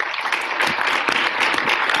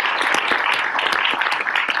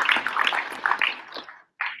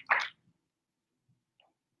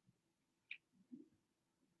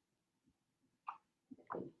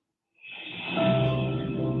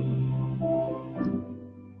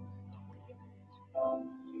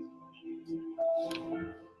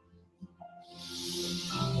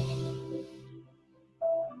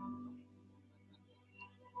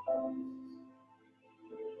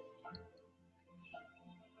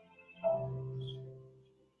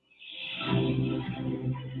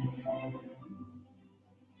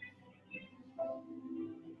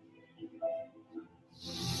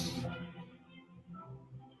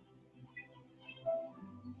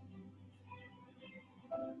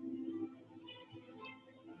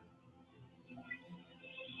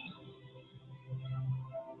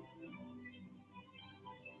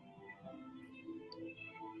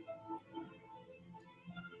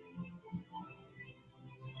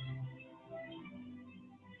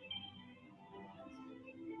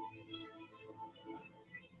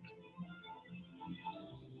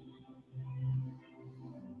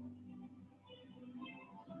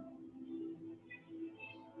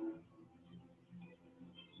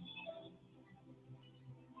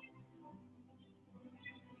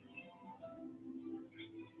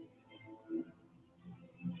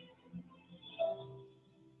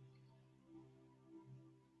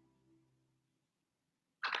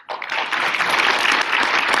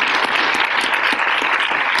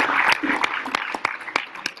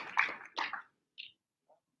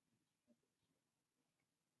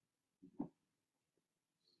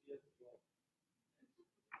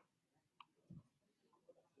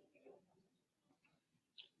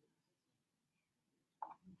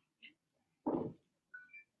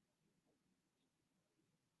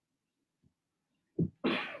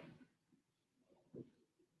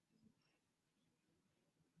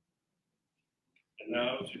 And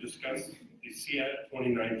now to discuss the CIAT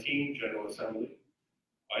 2019 General Assembly,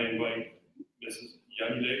 I invite Mrs.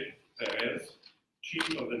 Yanile Perez,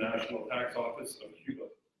 Chief of the National Tax Office of Cuba,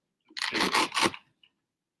 to the stage.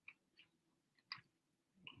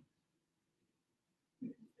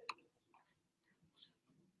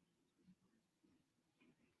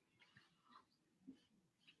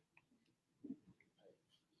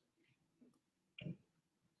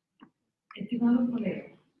 Estimados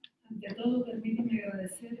colegas, ante todo permítanme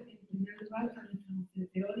agradecer en primer lugar a nuestros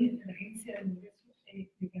anfitriones de la Agencia de Ingresos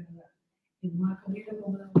de Canadá, que nos ha acogido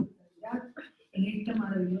con una hospitalidad en esta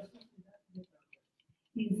maravillosa ciudad de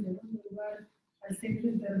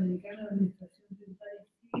Interamericana de Administración Tributaria,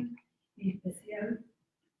 y en especial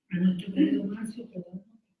a nuestro querido Marcio por darnos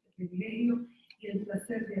este privilegio y el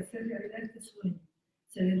placer de hacer realidad este sueño,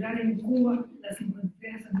 celebrar en Cuba la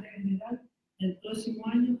 53 Asamblea General del próximo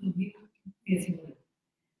año 2019.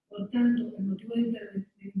 Por tanto, el motivo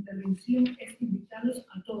de intervención es invitarlos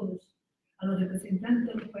a todos, a los representantes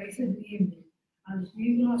de los países miembros, a los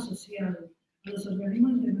miembros asociados, a los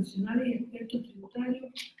organismos internacionales y expertos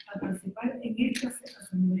tributarios a participar en esta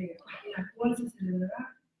asamblea, la cual se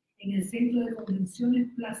celebrará en el Centro de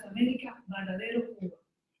Convenciones Plaza América, Varadero, Cuba,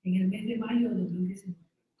 en el mes de mayo de 2019.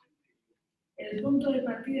 El punto de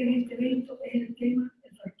partida en este evento es el tema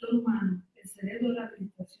del factor humano, el cerebro de la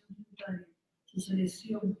administración tributaria, su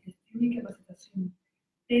selección, gestión y capacitación,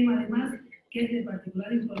 tema además que es de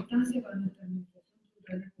particular importancia para nuestra administración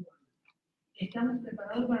tributaria cubana. Estamos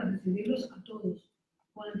preparados para recibirlos a todos,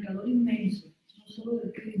 con el calor inmenso, no solo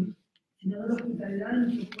del clima, sino de la hospitalidad de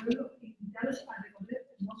nuestro pueblo, e invitarlos a recorrer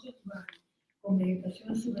hermosos lugares, con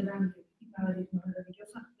vegetación exuberante y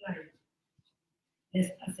maravillosas playas.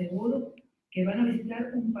 Les aseguro que van a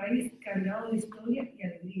visitar un país cargado de historia y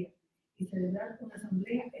alegría, y celebrar una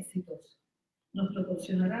asamblea exitosa. Nos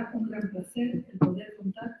proporcionará un gran placer el poder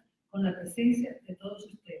contar con la presencia de todos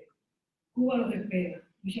ustedes. Cuba los espera.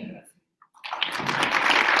 Muchas gracias.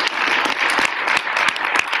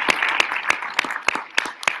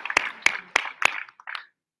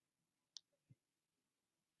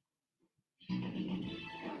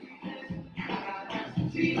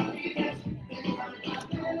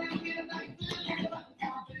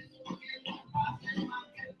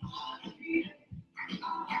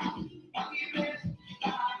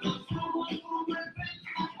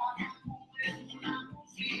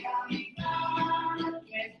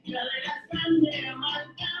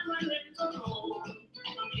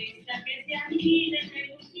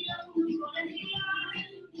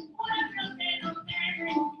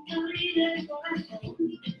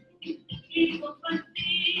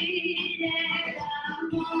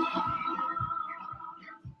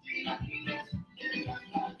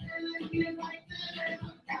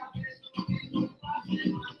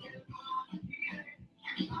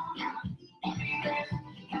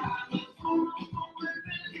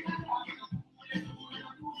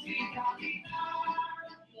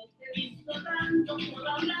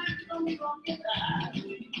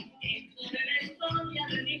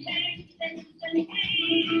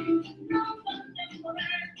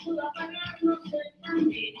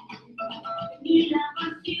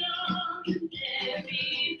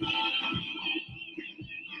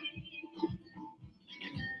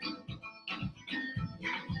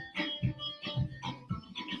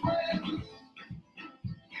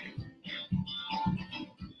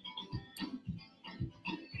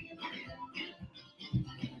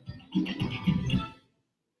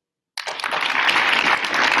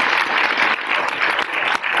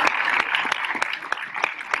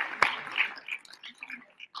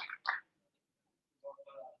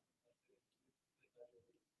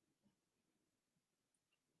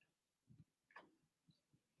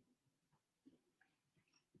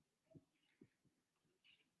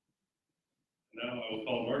 Now I will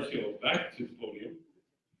call Marcio back to the podium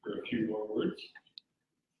for a few more words.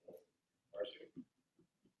 Marcio.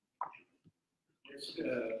 Es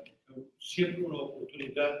siempre una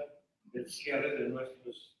oportunidad del cierre de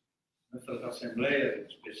nuestras asambleas, en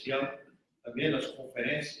especial también las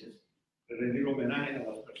conferencias, de rendir homenaje a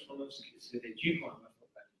las personas que se dedican a nuestra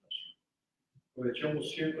organización.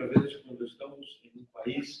 Aprovechamos siempre, a veces, cuando estamos en un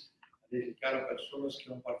país, a dedicar a personas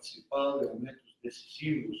que han participado de momentos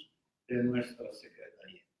decisivos de nuestra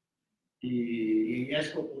secretaría. Y en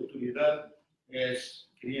esta oportunidad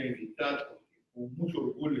quería invitar, porque con mucho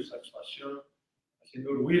orgullo y satisfacción, al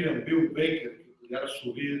señor William Bill Baker, que pudiera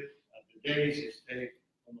subir al dais y esté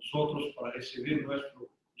con nosotros para recibir nuestro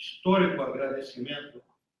histórico agradecimiento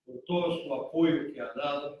por todo su apoyo que ha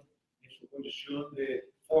dado en su condición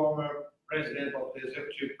de former President of the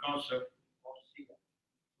Executive Council of CIAT.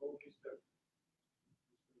 So, Mr.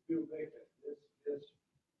 Bill Baker, this is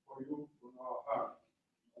for you from our heart.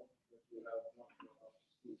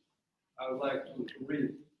 I would like to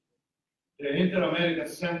read. The Inter-American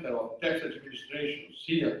Center of Tax Administration,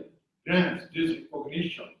 CIAT, grants this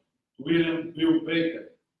recognition to William Bill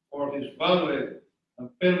Baker for his valuable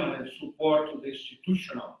and permanent support to the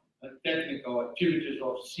institutional and technical activities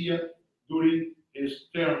of CIAT during his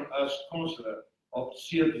term as Counselor of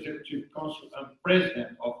CIAT Executive Council and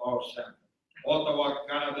President of our Center. Ottawa,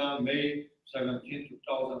 Canada, May 17,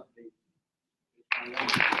 2008.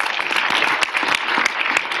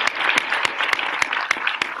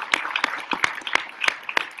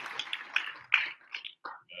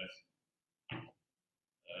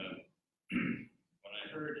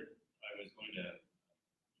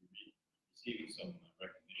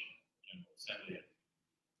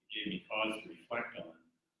 pause to reflect on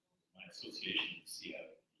my association with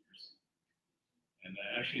CIAT years. And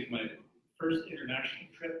actually, my first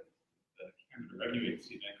international trip, the Canada Revenue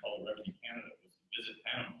Agency event called Revenue Canada, was to visit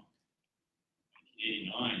Panama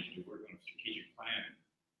in 1989 to work on a strategic plan.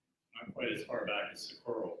 Not quite as far back as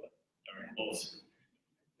Socorro, but darn close.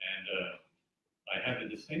 And I had the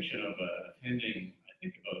distinction of attending, I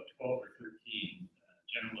think, about 12 or 13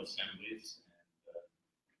 general assemblies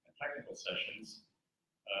and technical sessions.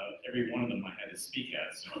 Every one of them I had to speak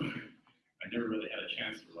at, so I never really had a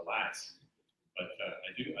chance to relax. But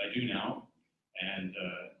I do now, and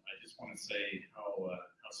I just want to say how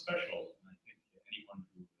special. And I think anyone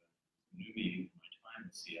who knew me in my time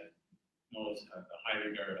at CIAT knows the high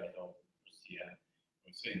regard I held for CIAT. I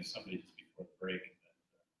was saying to somebody just before the break that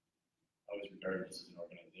I was regarded as an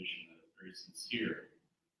organization that is very sincere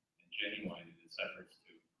and genuine in its efforts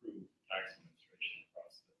to improve tax administration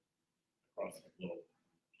across the globe.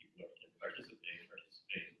 People that can participate with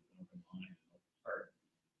an open mind and open heart.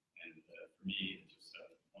 And for me, it's just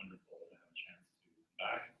wonderful to have a chance to come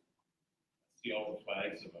back, see all the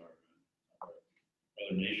flags of our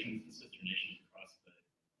brother nations and sister nations across the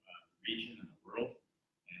region and the world.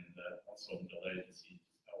 And also I'm delighted to see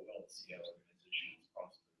just how well the CIAT organization has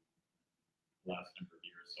prospered the last number of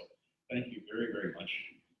years. So thank you very, very much.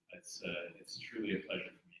 It's truly a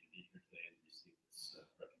pleasure for me to be here today and receive this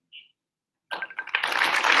recognition.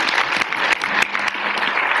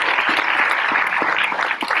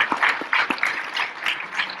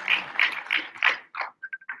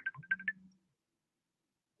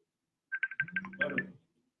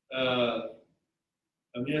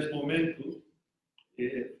 A mí es momento,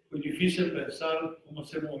 fue difícil pensar cómo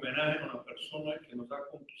hacer un homenaje a una persona que nos ha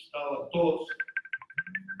conquistado a todos,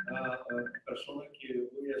 a una persona que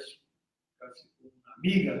hoy es casi como una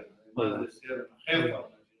amiga, además de ser una jefa,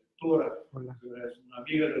 una directora, pero es una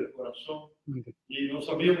amiga del corazón. Y no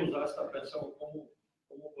sabíamos hasta pensar cómo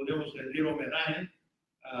podemos rendir homenaje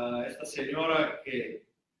a esta señora que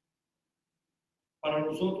para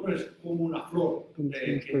nosotros es como una flor,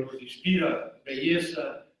 que nos inspira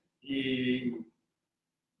belleza y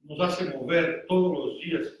nos hace mover todos los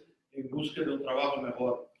días en busca de un trabajo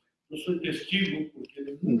mejor. Yo soy testigo porque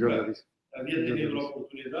nunca había tenido la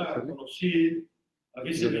oportunidad, conocí a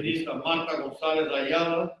viceministra Marta González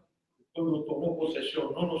Ayala cuando tomó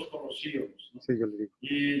posesión, no nos conocíamos, ¿no? Sí, yo le digo.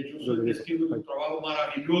 Y yo soy testigo de un trabajo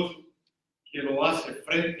maravilloso que lo hace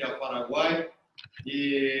frente a Paraguay,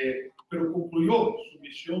 pero concluyó su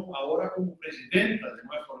misión ahora como presidenta de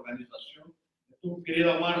nuestra organización. Entonces,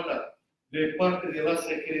 querida Marta, de parte de la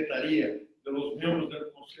Secretaría, de los miembros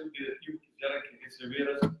del Consejo Directivo, quisiera que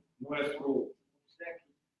recibieras nuestro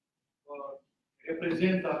obsequio.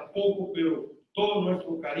 Representa poco, pero todo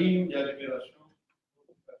nuestro cariño y admiración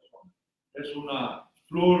por tu persona. Es una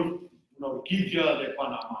flor, una orquídea de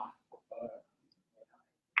Panamá.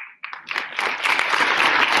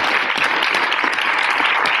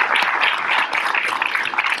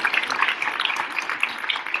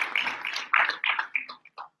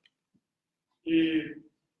 Y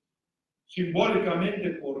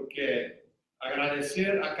simbólicamente porque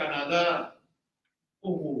agradecer a Canadá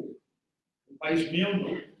como un país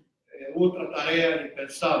miembro es otra tarea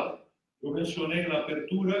impensable. Yo mencioné en la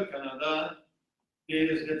apertura, Canadá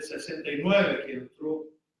desde el 69 que entró,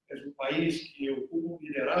 es un país que ocupa un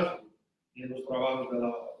liderazgo en los trabajos de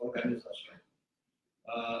la organización.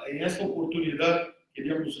 En esta oportunidad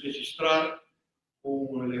queríamos registrar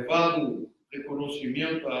un elevado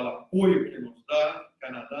reconocimiento al apoyo que nos da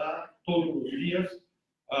Canadá todos los días,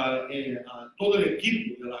 a todo el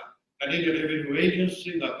equipo de la Canadian Revenue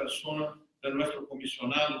Agency, la persona de nuestro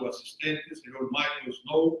comisionado asistente, señor Michael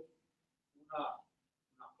Snow, una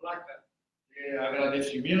placa de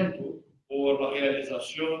agradecimiento por la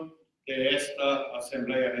realización de esta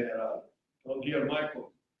Asamblea General. So, dear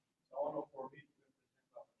Michael, it's an honor for me to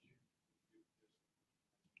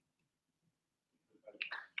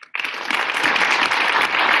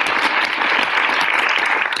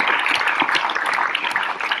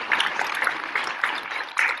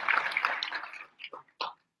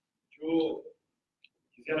Yo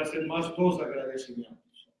quisiera hacer más dos agradecimientos.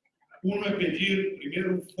 Uno es pedir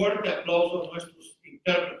primero un fuerte aplauso a nuestros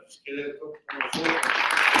intérpretes que están con nosotros.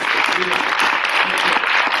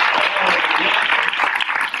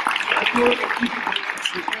 A todo el equipo de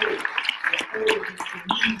consultores, a todos los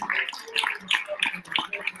instrumentos,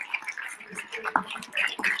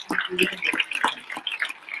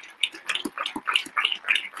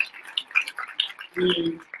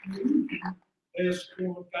 es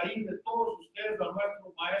con cariño de todos ustedes, a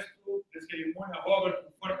nuestro maestro de ceremonia, Robert,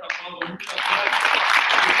 un fuerte aplauso, muchas gracias.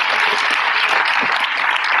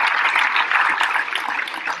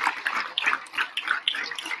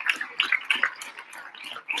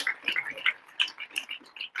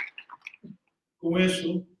 con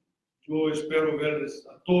eso, yo espero verles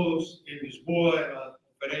a todos en Lisboa, en la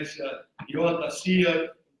conferencia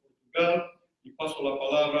CIAT en Portugal, y paso la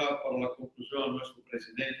palabra para la conclusión a nuestro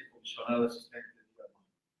presidente y comisionado asistente.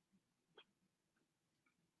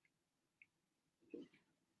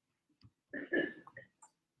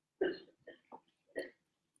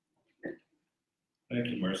 Thank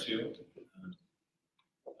you, Marcio.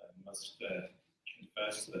 I must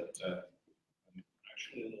confess that I'm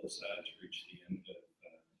actually a little sad to reach the end of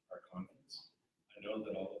our conference. I know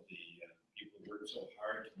that all of the people worked so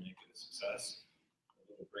hard to make it a success. I'm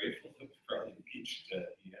a little grateful that we probably reached the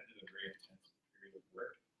end of a very intensive period of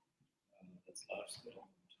work that's lasted a long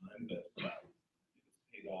time, but it's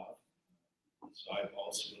paid off. So I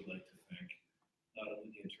also would like to thank not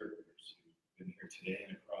only the interpreters who've been here today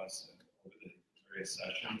and across over the various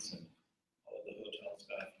sessions and all of the hotel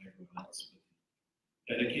staff and everyone else, but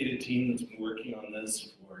the dedicated team that's been working on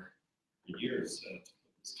this for years to put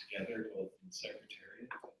this together, both in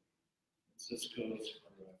Secretariat, Cisco's,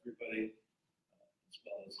 for everybody, as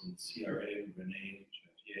well as in CRA, Renee,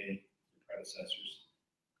 Jeff, your predecessors,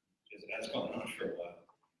 because it has gone on for a while.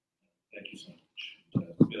 Thank you so much.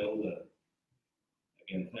 And, Bill,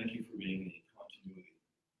 again, thank you for being the continuity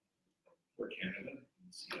for Canada and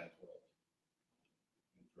the CIAT world.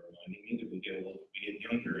 And for reminding me that we get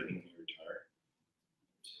younger and we retire.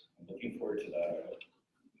 I'm looking forward to that.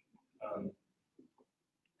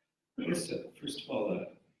 I guess, first of all,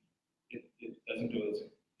 it doesn't do it.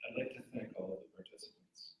 I'd like to thank all of the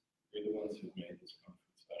participants. You're the ones who've made this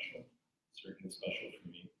conference special, certainly special for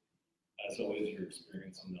me. As always, your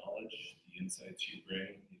experience and knowledge, the insights you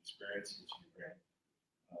bring, the experiences you bring,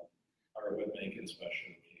 are what make it a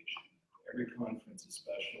special occasion. Every conference is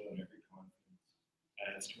special, and every conference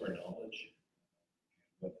adds to our knowledge and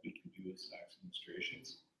what we can do as tax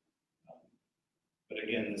administrations. But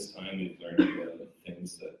again, this time we've learned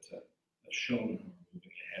things that have shown how we're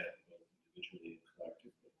moving ahead, both individually and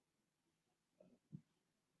collectively.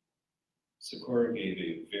 Socorro gave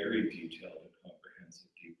a very detailed and comprehensive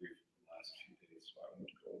debrief for the last few days, so I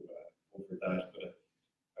won't go over that, but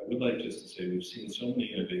I would like just to say we've seen so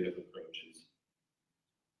many innovative approaches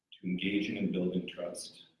to engaging and building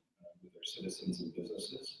trust with our citizens and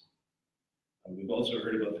businesses. We've also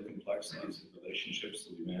heard about the complexities of relationships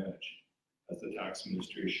that we manage as the tax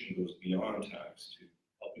administration goes beyond tax to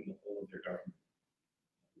helping the whole of their government.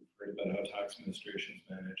 We've heard about how tax administrations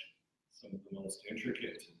manage some of the most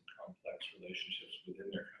intricate and complex relationships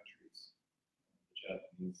within their countries. The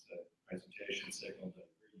Japanese presentation signaled a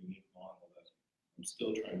very unique model that I'm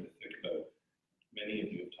still trying to think about. Many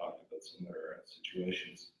of you have talked about similar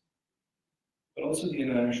situations. But also the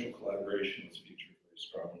international collaboration is featured very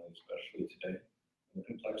strongly, especially today. And the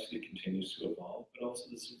complexity continues to evolve, but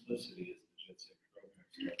also the simplicity as the JITSIC program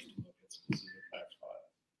starts to look at specific tax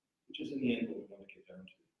files, which is in the end what we want to get down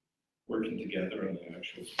to, working together on the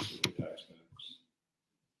actual specific tax matters.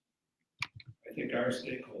 I think our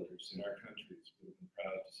stakeholders in our countries would have been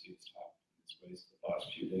proud to see us talk in this way the last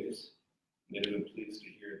few days. They've been pleased to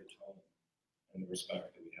hear the tone and the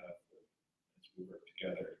respect that we have as we work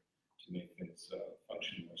together to make things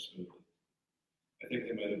function more smoothly. I think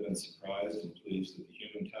they might have been surprised and pleased at the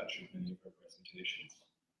human touch of many of our presentations,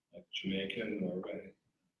 like Jamaican, Norway,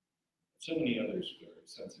 so many others where a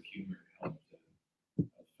sense of humor helped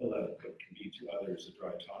fill out what can be to others a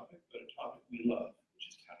dry topic, but a topic we love, which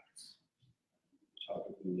is tax, a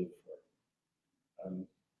topic we live for.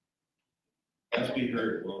 As we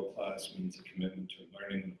heard, world class means a commitment to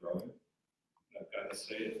learning and growing. And I've got to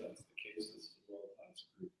say, if that's the case, this is a world class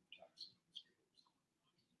group of tax administrators.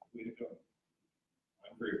 Way to go.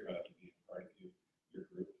 I'm very proud to be a part of your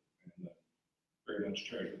group, and very much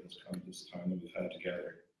treasure this time that we've had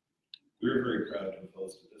together. We're very proud to have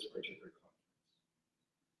hosted this particular conference.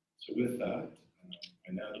 So with that, I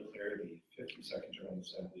now declare the 52nd General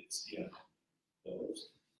Assembly at CIAT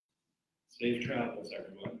closed. Safe travels,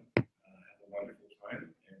 everyone. Have a wonderful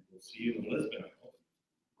time, and we'll see you in Lisbon, I hope.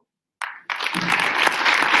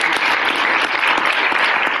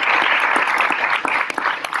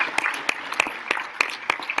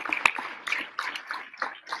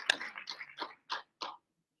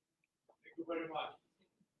 Thank you very much.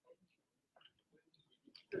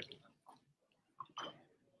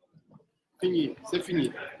 Fini, c'est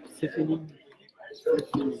fini. C'est fini.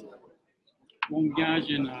 C'est fini. Bon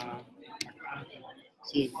viaje na...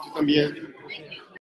 Sí, tú también.